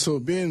 And so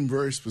being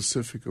very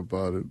specific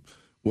about it,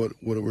 what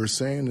we're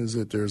saying is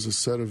that there's a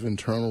set of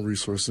internal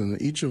resources,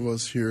 and each of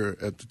us here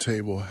at the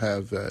table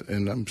have that,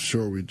 and I'm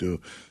sure we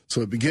do. So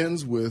it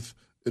begins with,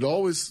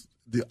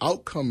 the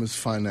outcome is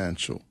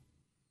financial.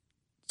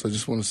 So I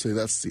just want to say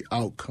that's the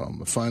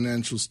outcome,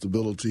 financial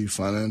stability,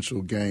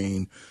 financial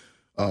gain,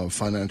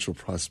 financial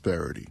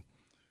prosperity.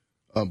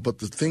 But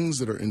the things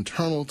that are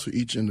internal to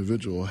each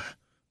individual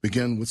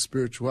begin with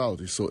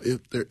spirituality. So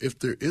if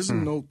there is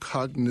no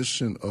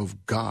cognition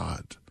of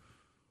God,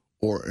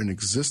 or an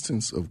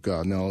existence of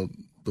God. Now,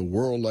 the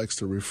world likes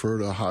to refer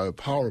to a higher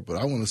power, but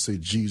I want to say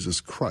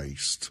Jesus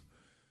Christ.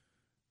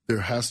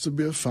 There has to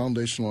be a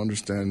foundational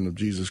understanding of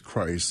Jesus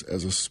Christ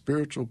as a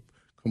spiritual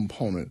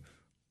component,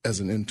 as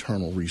an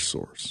internal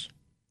resource.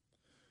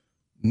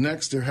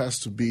 Next, there has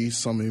to be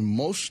some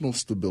emotional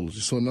stability.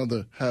 So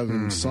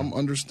having some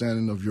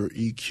understanding of your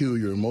EQ,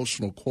 your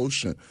emotional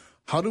quotient.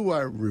 How do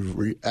I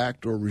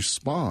react or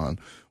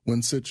respond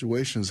when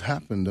situations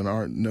happen that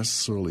aren't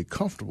necessarily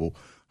comfortable?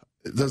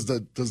 Does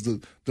the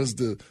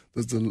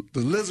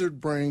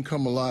lizard brain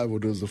come alive, or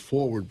does the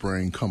forward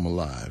brain come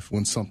alive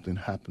when something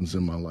happens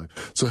in my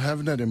life? So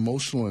having that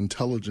emotional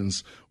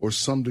intelligence or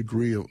some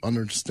degree of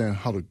understand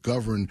how to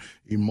govern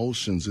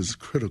emotions is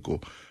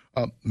critical.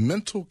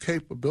 Mental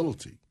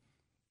capability,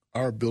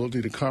 our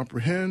ability to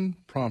comprehend,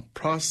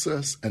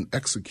 process, and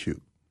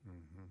execute.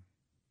 Mm-hmm.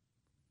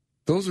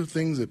 Those are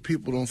things that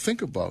people don't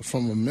think about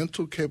from a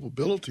mental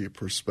capability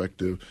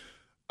perspective.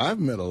 I've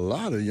met a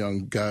lot of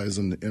young guys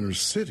in the inner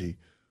city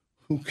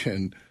who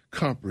can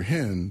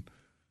comprehend,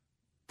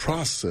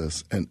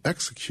 process, and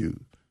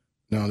execute.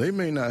 Now, they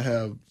may not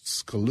have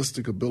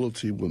scholastic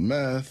ability with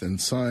math and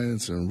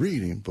science and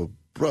reading, but,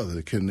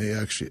 brother, can they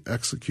actually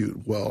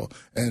execute well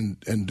and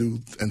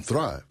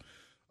thrive?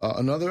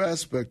 Another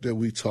aspect that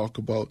we talk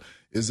about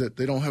is that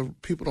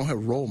people don't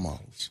have role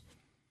models.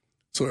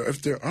 So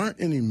if there aren't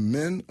any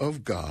men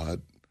of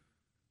God,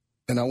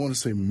 and I want to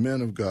say men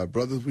of God,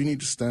 brothers, we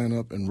need to stand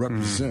up and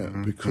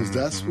represent, because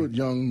that's what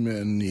young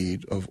men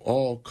need of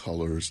all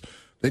colors.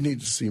 They need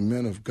to see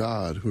men of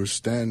God who are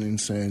standing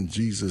saying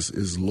Jesus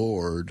is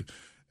Lord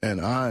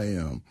and I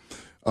am.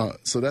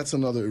 So that's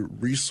another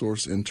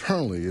resource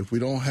internally. If we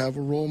don't have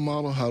a role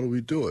model, how do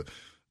we do it?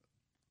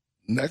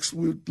 Next,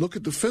 we look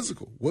at the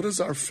physical. What is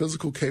our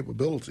physical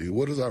capability?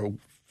 What is our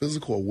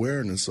physical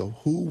awareness of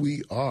who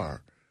we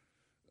are?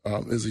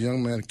 Is a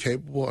young man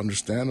capable,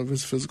 understand of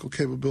his physical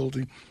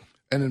capability?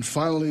 And then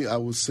finally, I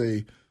would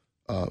say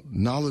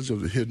knowledge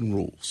of the hidden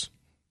rules.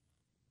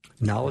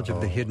 Knowledge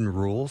of the hidden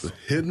rules? The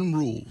hidden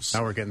rules.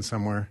 Now we're getting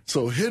somewhere.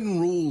 So hidden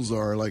rules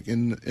are like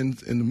in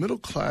the middle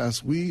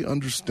class, we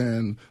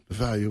understand the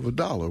value of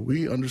 $1.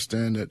 We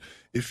understand that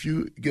if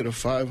you get a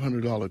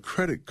 $500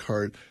 credit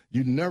card,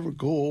 you never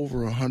go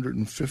over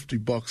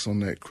 $150 on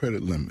that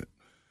credit limit.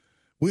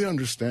 We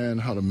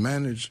understand how to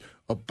manage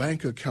a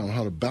bank account,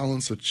 how to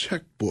balance a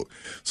checkbook.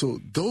 So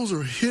those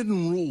are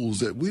hidden rules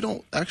that we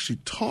don't actually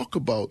talk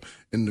about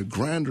in the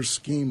grander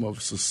scheme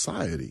of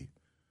society,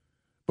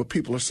 but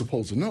people are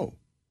supposed to know.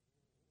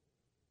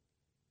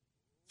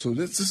 So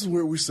this is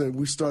where we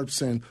start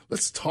saying,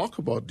 let's talk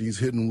about these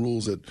hidden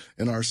rules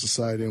in our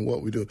society and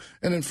what we do.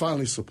 And then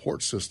finally,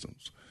 support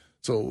systems.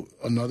 So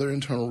another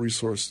internal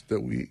resource that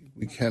we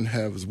can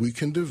have is we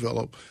can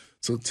develop.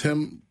 So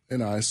Tim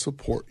and I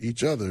support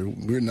each other.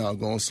 We're now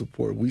going to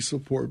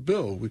support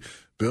Bill.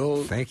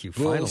 Bill, thank you.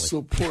 Bill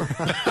Finally,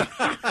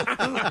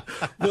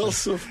 Bill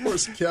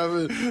supports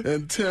Kevin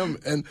and Tim,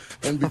 and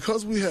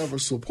because we have a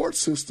support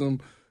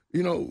system,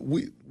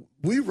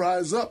 we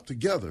rise up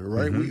together,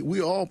 right? Mm-hmm.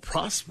 We all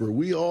prosper.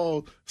 We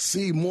all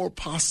see more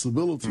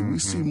possibility. Mm-hmm. We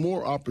see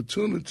more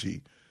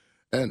opportunity.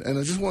 And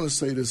I just want to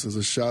say this as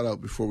a shout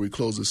out before we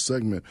close this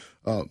segment.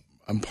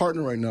 I'm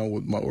partnered right now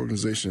with my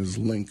organization is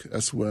Link.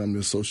 That's where I'm the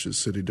associate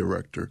city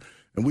director.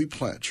 And we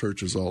plant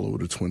churches all over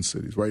the Twin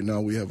Cities. Right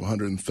now we have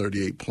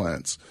 138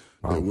 plants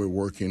that we're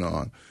working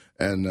on.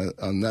 And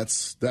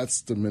that's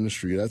the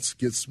ministry. That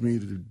gets me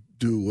to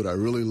do what I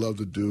really love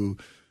to do.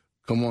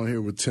 Come on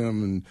here with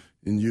Tim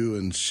and you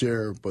and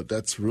share. But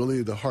that's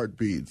really the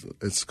heartbeat.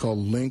 It's called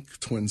Link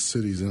Twin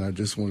Cities. And I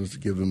just wanted to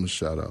give them a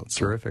shout out.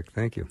 So. Terrific.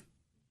 Thank you.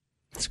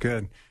 It's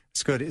good.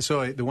 It's good.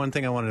 So the one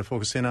thing I wanted to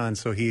focus in on,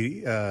 so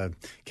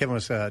Kevin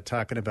was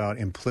talking about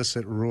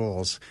implicit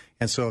rules.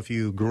 And so if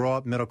you grow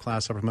up middle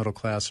class, upper middle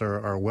class,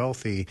 or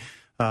wealthy,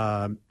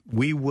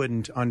 we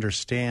wouldn't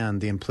understand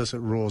the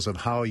implicit rules of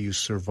how you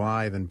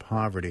survive in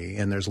poverty.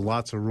 And there's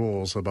lots of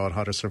rules about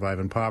how to survive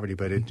in poverty,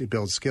 but it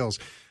builds skills.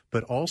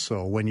 But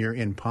also, when you're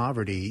in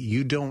poverty,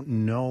 you don't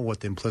know what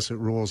the implicit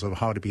rules of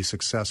how to be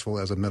successful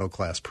as a middle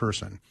class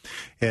person.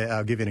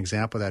 I'll give you an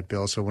example of that,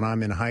 Bill. So when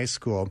I'm in high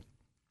school,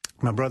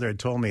 my brother had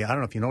told me, I don't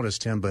know if you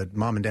noticed, Tim, but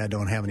Mom and Dad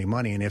don't have any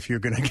money, and if you're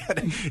going to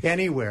get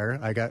anywhere,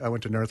 I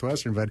went to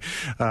Northwestern, but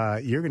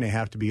you're going to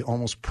have to be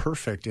almost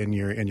perfect in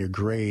your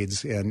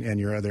grades and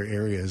your other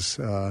areas.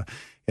 And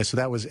so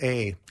that was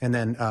A. And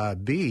then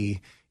B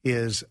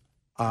is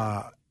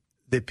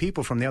the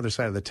people from the other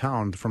side of the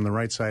town, from the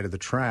right side of the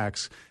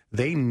tracks,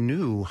 they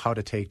knew how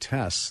to take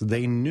tests.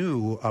 They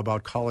knew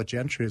about college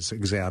entrance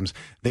exams.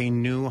 They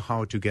knew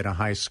how to get a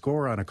high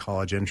score on a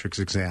college entrance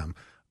exam.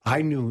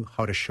 I knew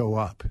how to show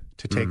up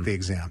to take the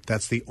exam.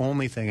 That's the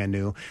only thing I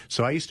knew.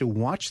 So I used to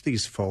watch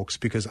these folks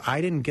because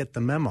I didn't get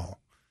the memo.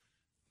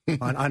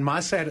 on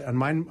my side, on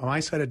my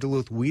side of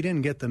Duluth, we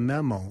didn't get the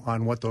memo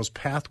on what those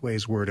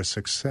pathways were to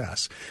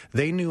success.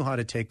 They knew how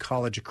to take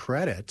college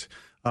credit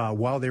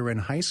while they were in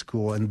high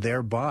school and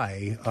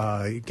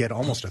thereby get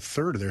almost a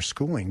third of their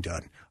schooling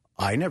done.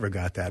 I never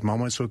got that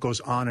moment, so it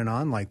goes on and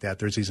on like that.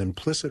 There's these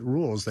implicit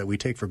rules that we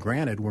take for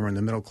granted when we're in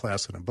the middle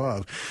class and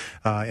above,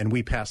 and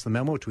we pass the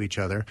memo to each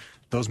other.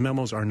 Those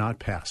memos are not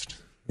passed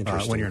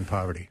when you're in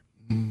poverty.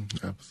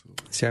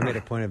 Absolutely. See, I made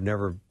a point of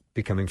never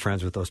becoming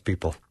friends with those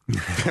people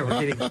that were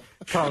getting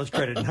college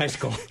credit in high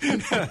school. You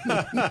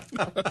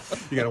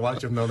got to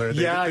watch them, though.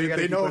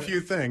 They know a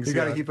few things. You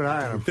got to keep an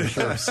eye on them, for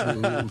sure.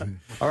 Absolutely.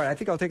 All right, I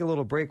think I'll take a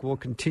little break. We'll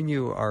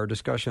continue our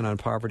discussion on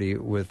poverty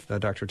with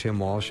Dr. Tim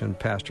Walsh and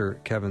Pastor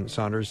Kevin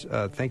Saunders.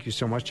 Thank you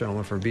so much,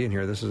 gentlemen, for being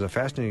here. This is a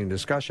fascinating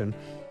discussion.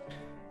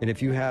 And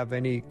if you have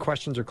any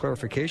questions or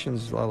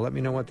clarifications, let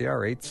me know what they are.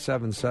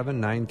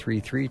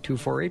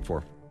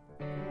 877-933-2484.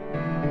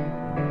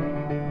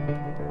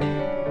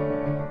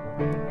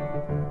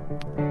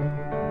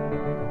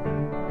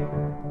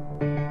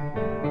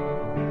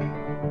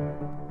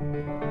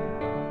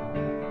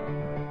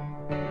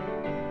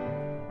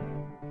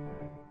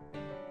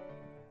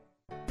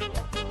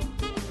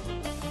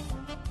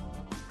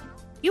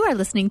 You are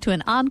listening to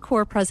an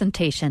encore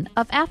presentation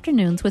of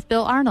Afternoons with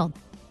Bill Arnold.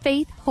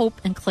 Faith, hope,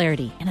 and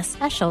clarity in a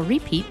special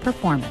repeat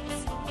performance.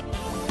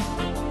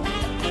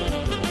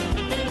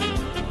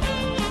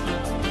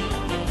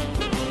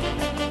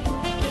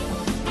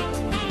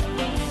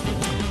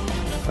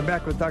 I'm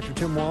back with Dr.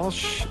 Tim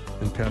Walsh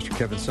and Pastor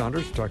Kevin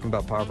Saunders talking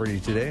about poverty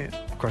today.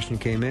 A question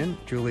came in.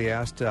 Julie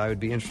asked, I would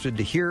be interested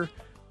to hear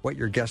what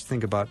your guests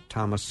think about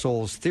Thomas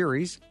Sowell's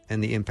theories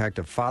and the impact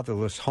of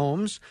fatherless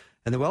homes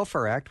and the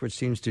Welfare Act, which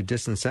seems to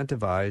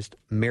disincentivize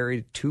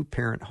married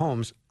two-parent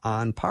homes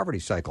on poverty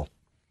cycle.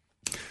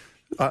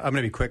 I'm going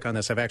to be quick on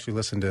this. I've actually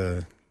listened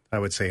to, I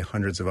would say,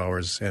 hundreds of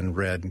hours and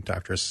read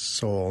Dr.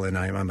 Sowell, and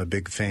I'm a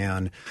big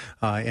fan.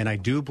 And I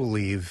do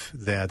believe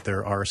that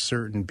there are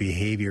certain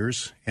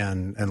behaviors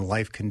and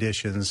life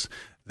conditions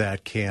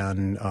that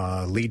can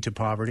lead to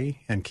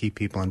poverty and keep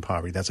people in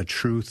poverty. That's a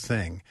true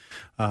thing.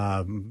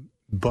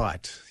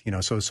 But,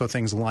 so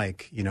things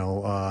like,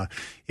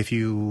 if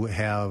you're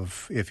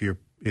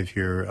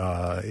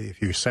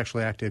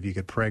sexually active, you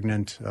get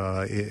pregnant,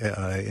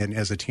 and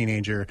as a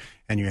teenager,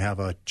 and you have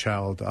a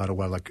child out of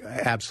wedlock,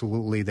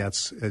 absolutely,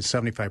 that's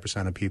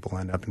 75% of people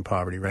end up in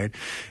poverty, right?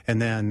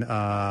 And then,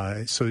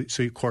 so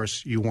of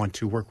course, you want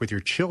to work with your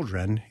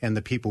children and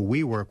the people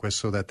we work with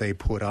so that they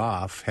put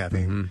off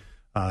having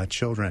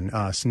children.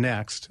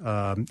 Next,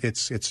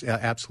 it's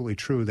absolutely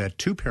true that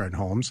two-parent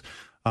homes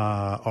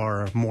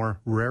are more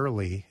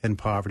rarely in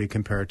poverty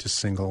compared to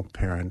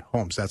single-parent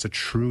homes. That's a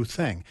true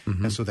thing.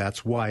 And so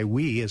that's why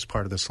we, as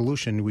part of the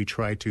solution, we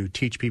try to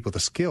teach people the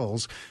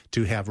skills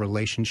to have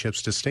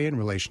relationships, to stay in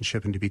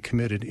relationship, and to be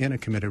committed in a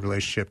committed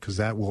relationship, because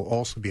that will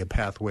also be a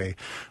pathway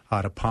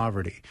out of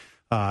poverty.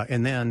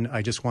 And then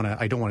I don't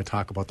want to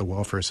talk about the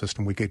welfare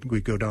system. We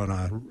go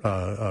down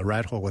a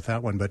rat hole with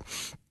that one, but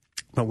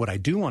what I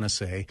do want to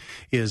say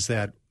is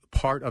that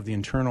part of the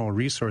internal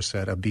resource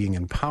set of being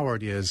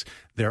empowered is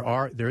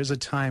there is a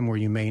time where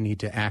you may need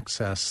to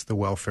access the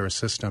welfare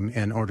system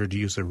in order to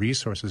use the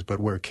resources. But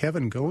where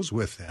Kevin goes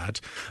with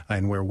that,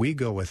 and where we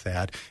go with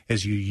that,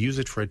 is you use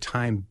it for a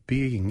time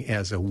being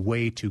as a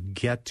way to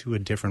get to a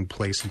different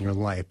place in your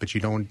life, but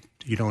you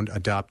don't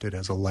adopt it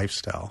as a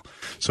lifestyle.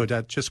 So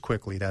that, just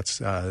quickly, that's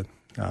to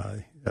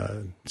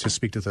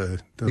speak to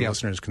the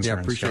listeners' concerns.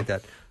 Yeah, appreciate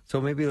that.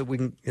 So maybe we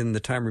can, in the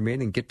time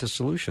remaining, get to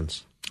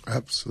solutions.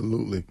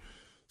 Absolutely.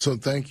 So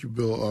thank you,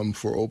 Bill,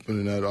 for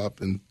opening that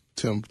up. And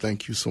Tim,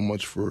 thank you so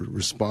much for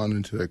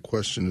responding to that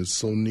question. It's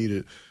so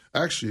needed.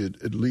 Actually,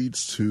 it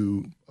leads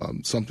to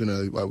something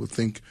I would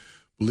think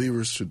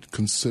believers should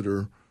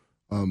consider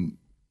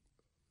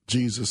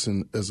Jesus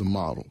as a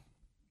model.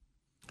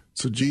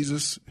 So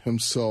Jesus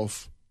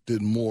himself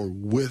did more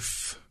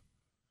with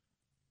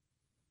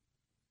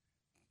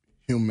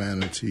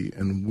humanity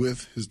and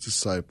with his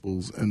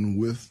disciples and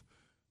with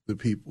the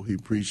people he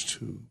preached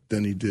to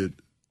than he did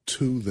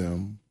to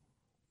them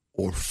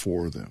or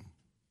for them.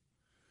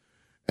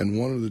 And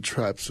one of the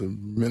traps of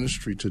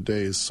ministry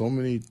today is so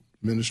many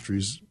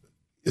ministries,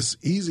 it's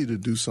easy to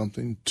do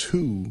something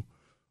to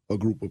a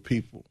group of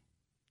people.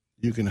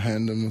 You can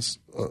hand them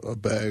a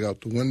bag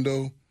out the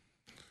window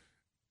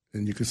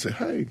and you can say,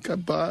 hey,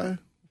 goodbye.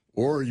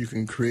 Or you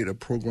can create a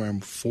program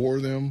for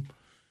them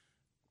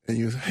and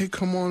you say, hey,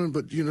 come on,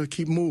 but,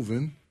 keep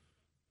moving.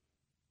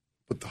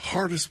 But the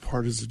hardest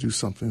part is to do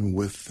something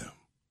with them.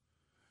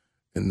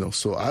 And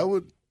so I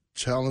would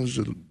challenge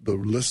the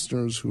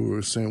listeners who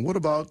are saying, what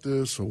about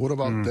this or what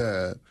about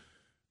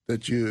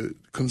that you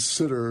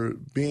consider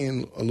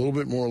being a little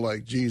bit more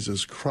like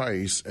Jesus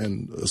Christ,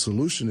 and the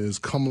solution is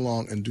come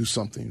along and do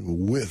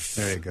something with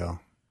there you go.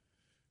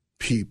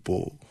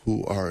 People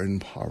who are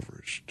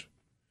impoverished.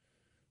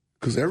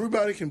 Because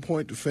everybody can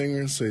point the finger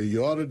and say,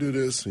 you ought to do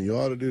this and you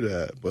ought to do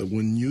that. But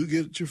when you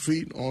get your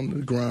feet on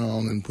the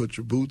ground and put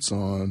your boots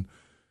on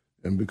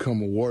and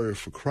become a warrior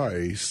for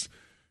Christ,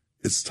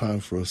 it's time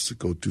for us to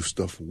go do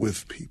stuff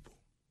with people.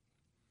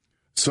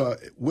 So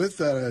with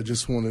that, I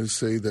just want to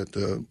say that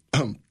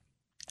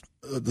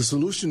the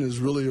solution is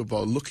really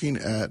about looking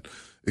at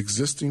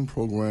existing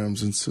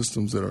programs and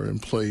systems that are in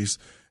place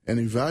and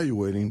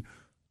evaluating,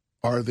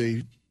 are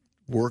they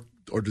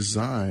worked or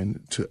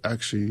designed to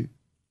actually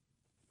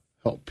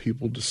help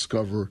people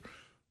discover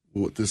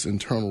what this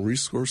internal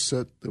resource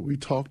set that we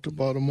talked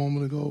about a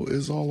moment ago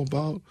is all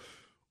about?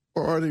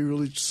 Or are they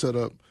really set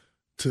up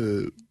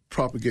to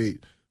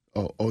propagate,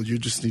 you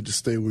just need to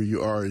stay where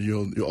you are and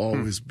you'll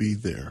always be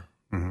there?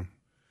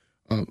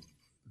 Mm-hmm.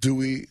 Do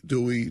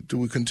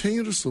we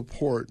continue to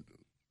support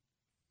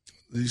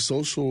these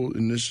social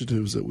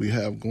initiatives that we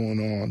have going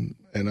on?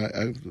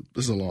 And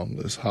there's a long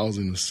list: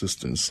 housing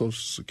assistance, Social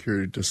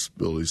Security,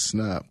 disability,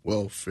 SNAP,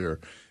 welfare,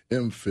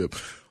 MFIP.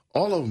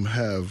 All of them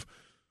have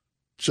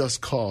just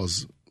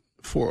cause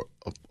for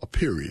a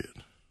period.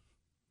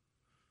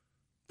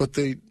 But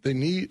they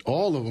need,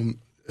 all of them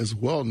as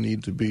well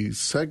need to be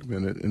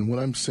segmented. And what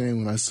I'm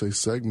saying when I say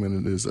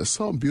segmented is, I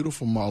saw a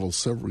beautiful model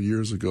several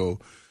years ago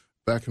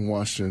back in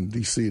Washington,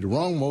 D.C., the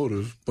wrong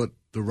motive, but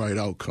the right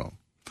outcome.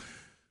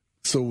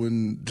 So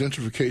when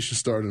gentrification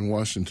started in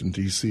Washington,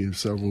 D.C.,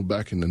 several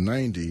back in the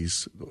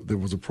 90s, there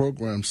was a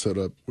program set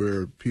up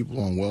where people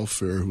on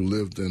welfare who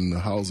lived in the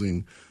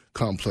housing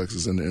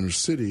complexes in the inner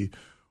city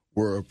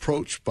were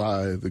approached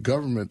by the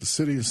government, the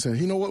city, and saying,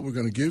 you know what, we're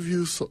going to give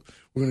you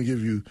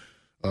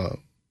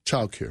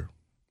child care.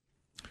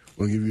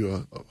 We'll give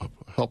you a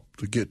help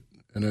to get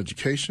an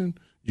education.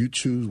 You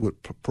choose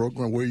what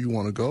program, where you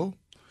want to go,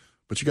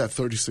 but you got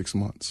 36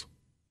 months.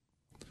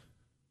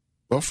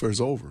 Welfare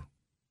is over.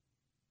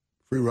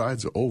 Free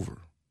rides are over.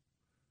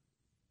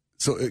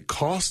 So it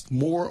costs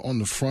more on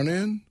the front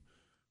end,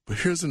 but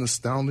here's an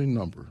astounding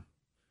number.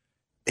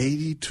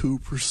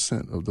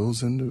 82% of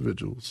those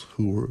individuals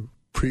who were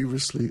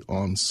previously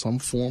on some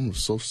form of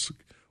social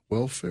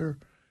welfare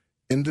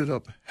ended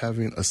up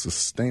having a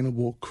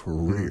sustainable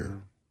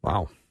career.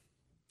 Wow.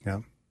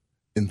 Yeah.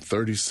 In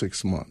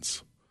 36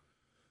 months.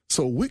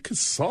 So we could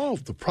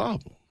solve the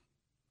problem.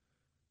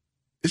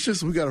 It's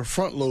just we got to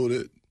front load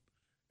it,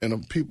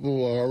 and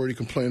people are already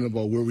complaining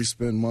about where we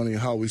spend money,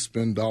 how we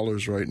spend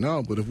dollars right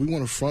now. But if we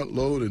want to front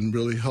load and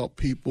really help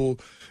people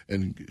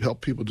and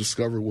help people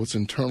discover what's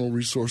internal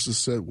resources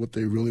set, what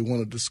they really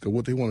want to discover,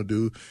 what they want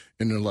to do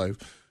in their life,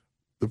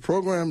 the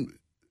program,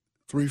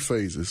 3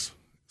 phases: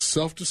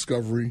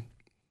 self-discovery,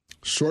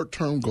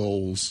 short-term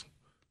goals,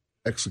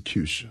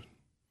 execution.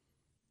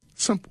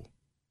 Simple.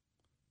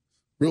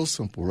 Real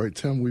simple, right,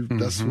 Tim?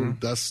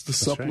 That's the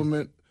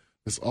supplement. Right.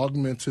 It's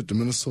augmented the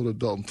Minnesota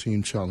Adult and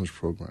Teen Challenge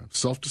Program.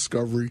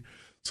 Self-discovery.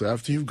 So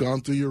after you've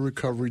gone through your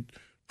recovery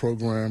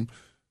program,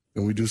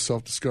 then we do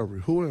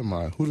self-discovery. Who am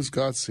I? Who does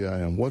God say I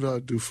am? What do I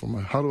do for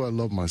how do I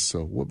love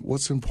myself?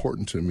 What's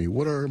important to me?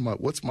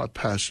 What's my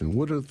passion?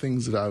 What are the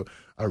things that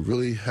I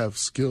really have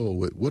skill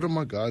with? What are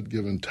my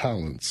God-given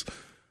talents?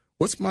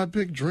 What's my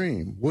big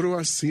dream? What do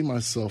I see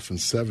myself in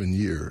 7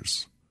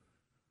 years?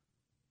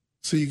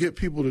 So you get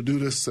people to do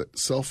this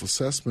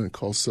self-assessment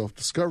called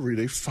self-discovery.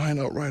 They find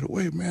out right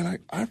away, man,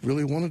 I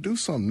really want to do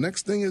something.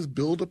 Next thing is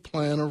build a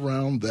plan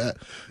around that,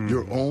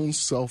 your own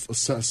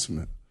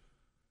self-assessment.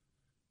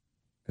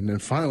 And then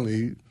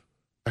finally,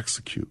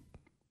 execute.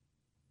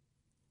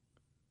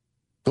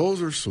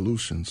 Those are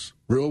solutions,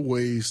 real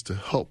ways to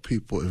help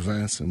people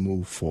advance and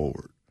move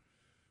forward.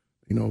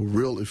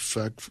 Real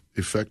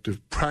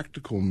effective,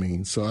 practical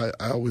means. So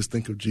I always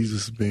think of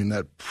Jesus as being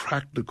that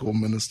practical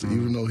minister,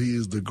 even though he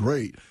is the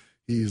great.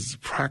 He is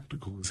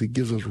practical. He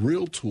gives us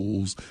real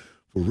tools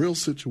for real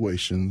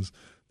situations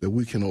that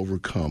we can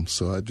overcome.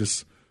 So I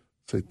just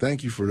say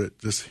thank you for that,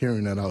 just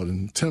hearing that out.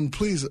 And Tim,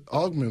 please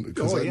augment it,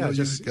 because I know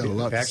you got a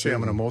lot to say. Actually, I'm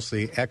going to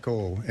mostly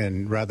echo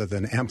and rather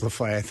than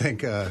amplify, I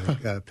think,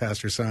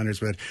 Pastor Saunders.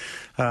 But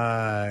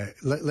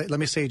let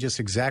me say just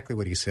exactly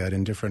what he said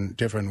in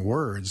different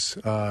words.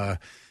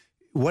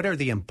 What are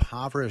the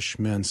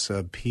impoverishments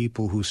of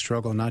people who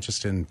struggle not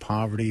just in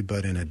poverty,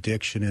 but in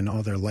addiction and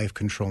other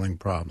life-controlling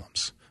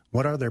problems?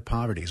 What are their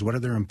poverties? What are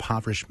their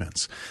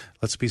impoverishments?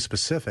 Let's be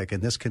specific,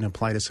 and this can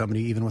apply to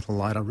somebody even with a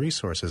lot of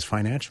resources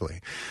financially.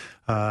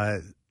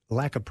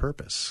 Lack of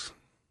purpose,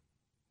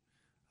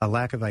 a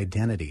lack of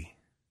identity,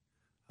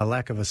 a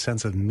lack of a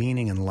sense of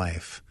meaning in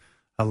life,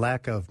 a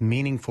lack of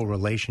meaningful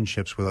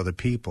relationships with other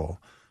people,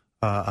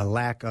 a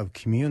lack of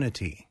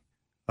community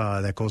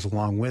that goes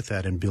along with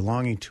that, and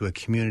belonging to a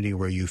community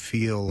where you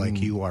feel like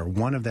you are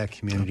one of that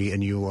community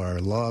and you are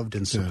loved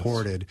and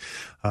supported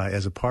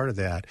as a part of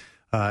that.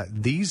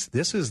 This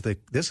is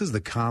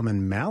the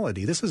common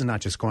malady. This is not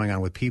just going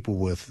on with people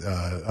with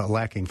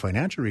lacking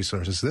financial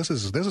resources. This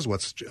is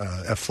what's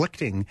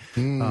afflicting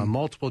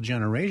multiple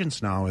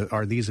generations now,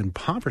 are these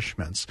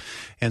impoverishments.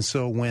 And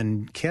so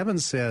when Kevin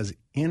says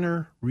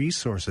inner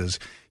resources,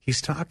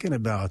 he's talking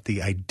about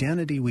the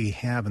identity we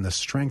have and the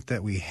strength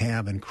that we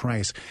have in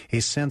Christ, a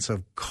sense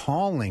of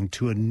calling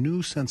to a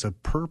new sense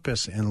of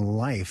purpose in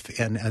life,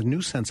 and a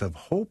new sense of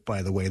hope,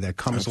 by the way, that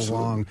comes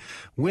along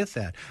with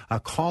that. A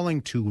calling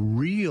to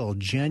real,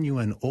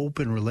 genuine,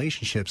 open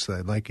relationships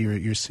that, like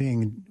you're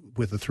seeing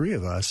with the three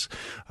of us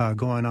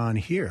going on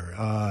here,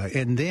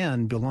 and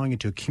then belonging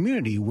to a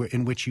community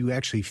in which you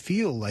actually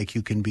feel like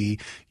you can be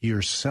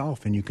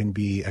yourself and you can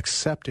be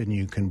accepted and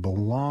you can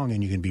belong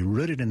and you can be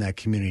rooted in that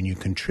community and you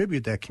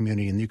contribute that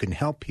community and you can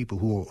help people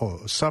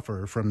who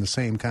suffer from the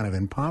same kind of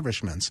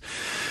impoverishments.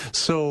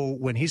 So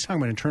when he's talking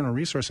about internal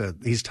resources,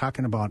 he's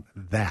talking about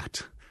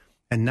that.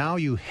 And now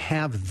you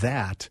have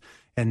that.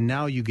 And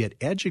now you get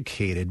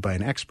educated by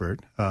an expert,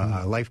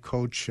 a life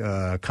coach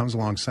comes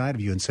alongside of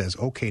you and says,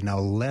 okay, now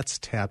let's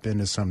tap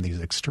into some of these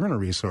external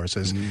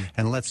resources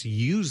and let's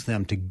use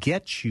them to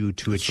get you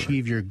to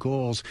achieve your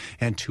goals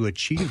and to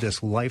achieve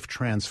this life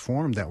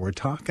transform that we're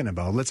talking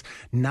about. Let's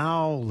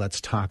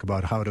talk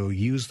about how to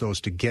use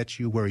those to get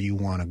you where you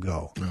want to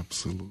go.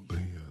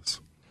 Absolutely,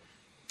 yes.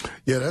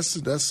 Yeah, that's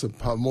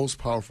the most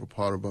powerful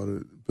part about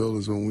it, Bill,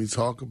 is when we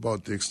talk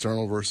about the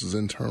external versus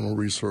internal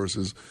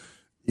resources,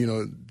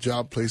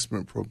 job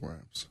placement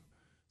programs.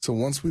 So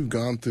once we've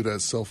gone through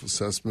that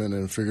self-assessment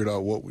and figured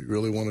out what we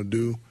really want to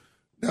do,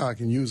 now I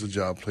can use a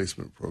job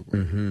placement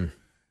program.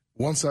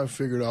 Once I've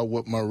figured out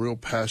what my real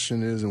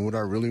passion is and what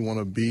I really want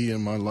to be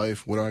in my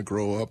life when I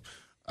grow up,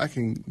 I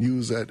can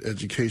use that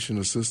education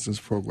assistance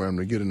program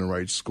to get in the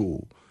right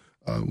school.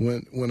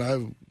 When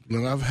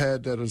I've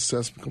had that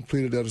assessment,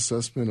 completed that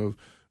assessment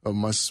of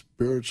my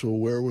spiritual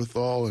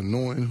wherewithal and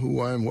knowing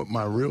who I am, what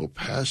my real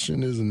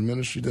passion is in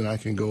ministry, then I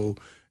can go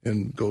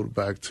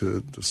back to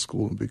the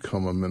school and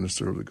become a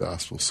minister of the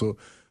gospel. So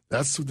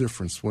that's the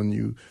difference.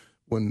 When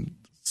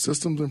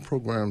systems and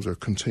programs are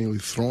continually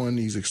throwing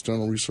these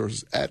external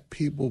resources at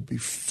people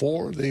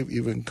before they've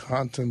even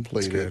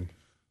contemplated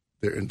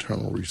their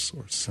internal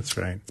resource. That's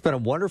right. It's been a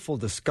wonderful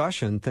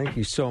discussion. Thank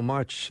you so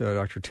much,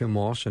 Dr. Tim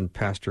Walsh and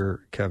Pastor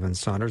Kevin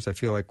Saunders. I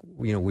feel like,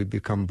 we've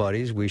become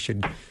buddies. We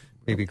should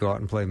maybe go out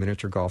and play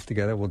miniature golf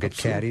together. We'll get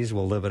caddies.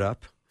 We'll live it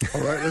up.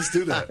 All right, let's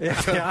do that.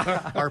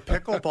 Or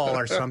pickleball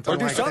or something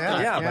like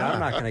that. Yeah, but I'm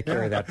not going to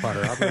carry that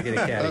putter. I'm going to get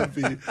a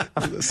caddy.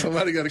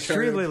 Somebody got to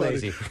carry Extremely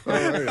lazy. All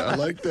right, I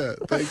like that.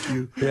 Thank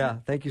you. Yeah,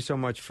 thank you so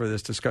much for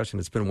this discussion.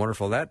 It's been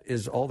wonderful. That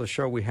is all the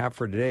show we have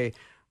for today.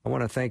 I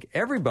want to thank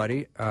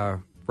everybody,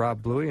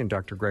 Rob Bluey and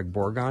Dr. Greg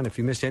Borgon. If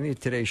you missed any of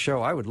today's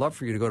show, I would love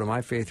for you to go to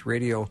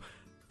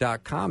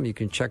myfaithradio.com. You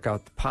can check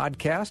out the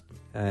podcast.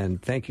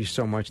 And thank you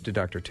so much to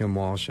Dr. Tim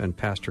Walsh and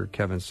Pastor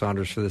Kevin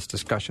Saunders for this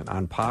discussion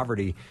on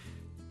poverty.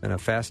 Been a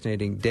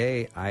fascinating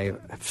day. I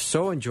have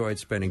so enjoyed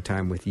spending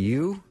time with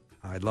you.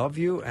 I love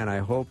you, and I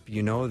hope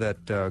you know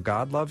that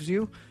God loves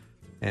you.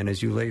 And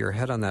as you lay your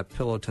head on that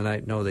pillow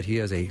tonight, know that He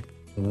has a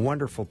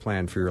wonderful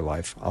plan for your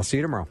life. I'll see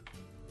you tomorrow.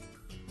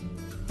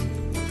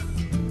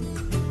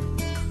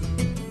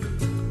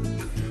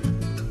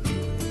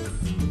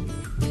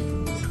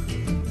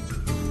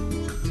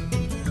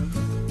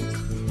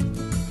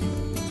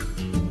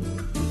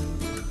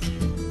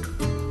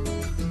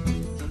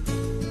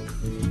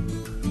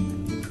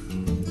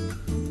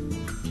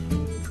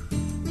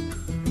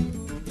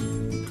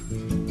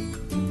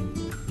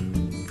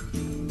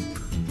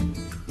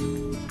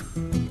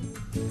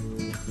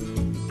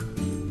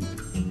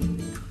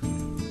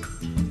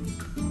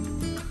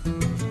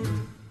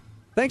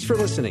 Thanks for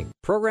listening.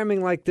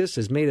 Programming like this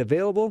is made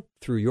available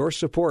through your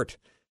support.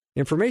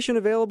 Information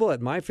available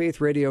at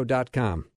myfaithradio.com.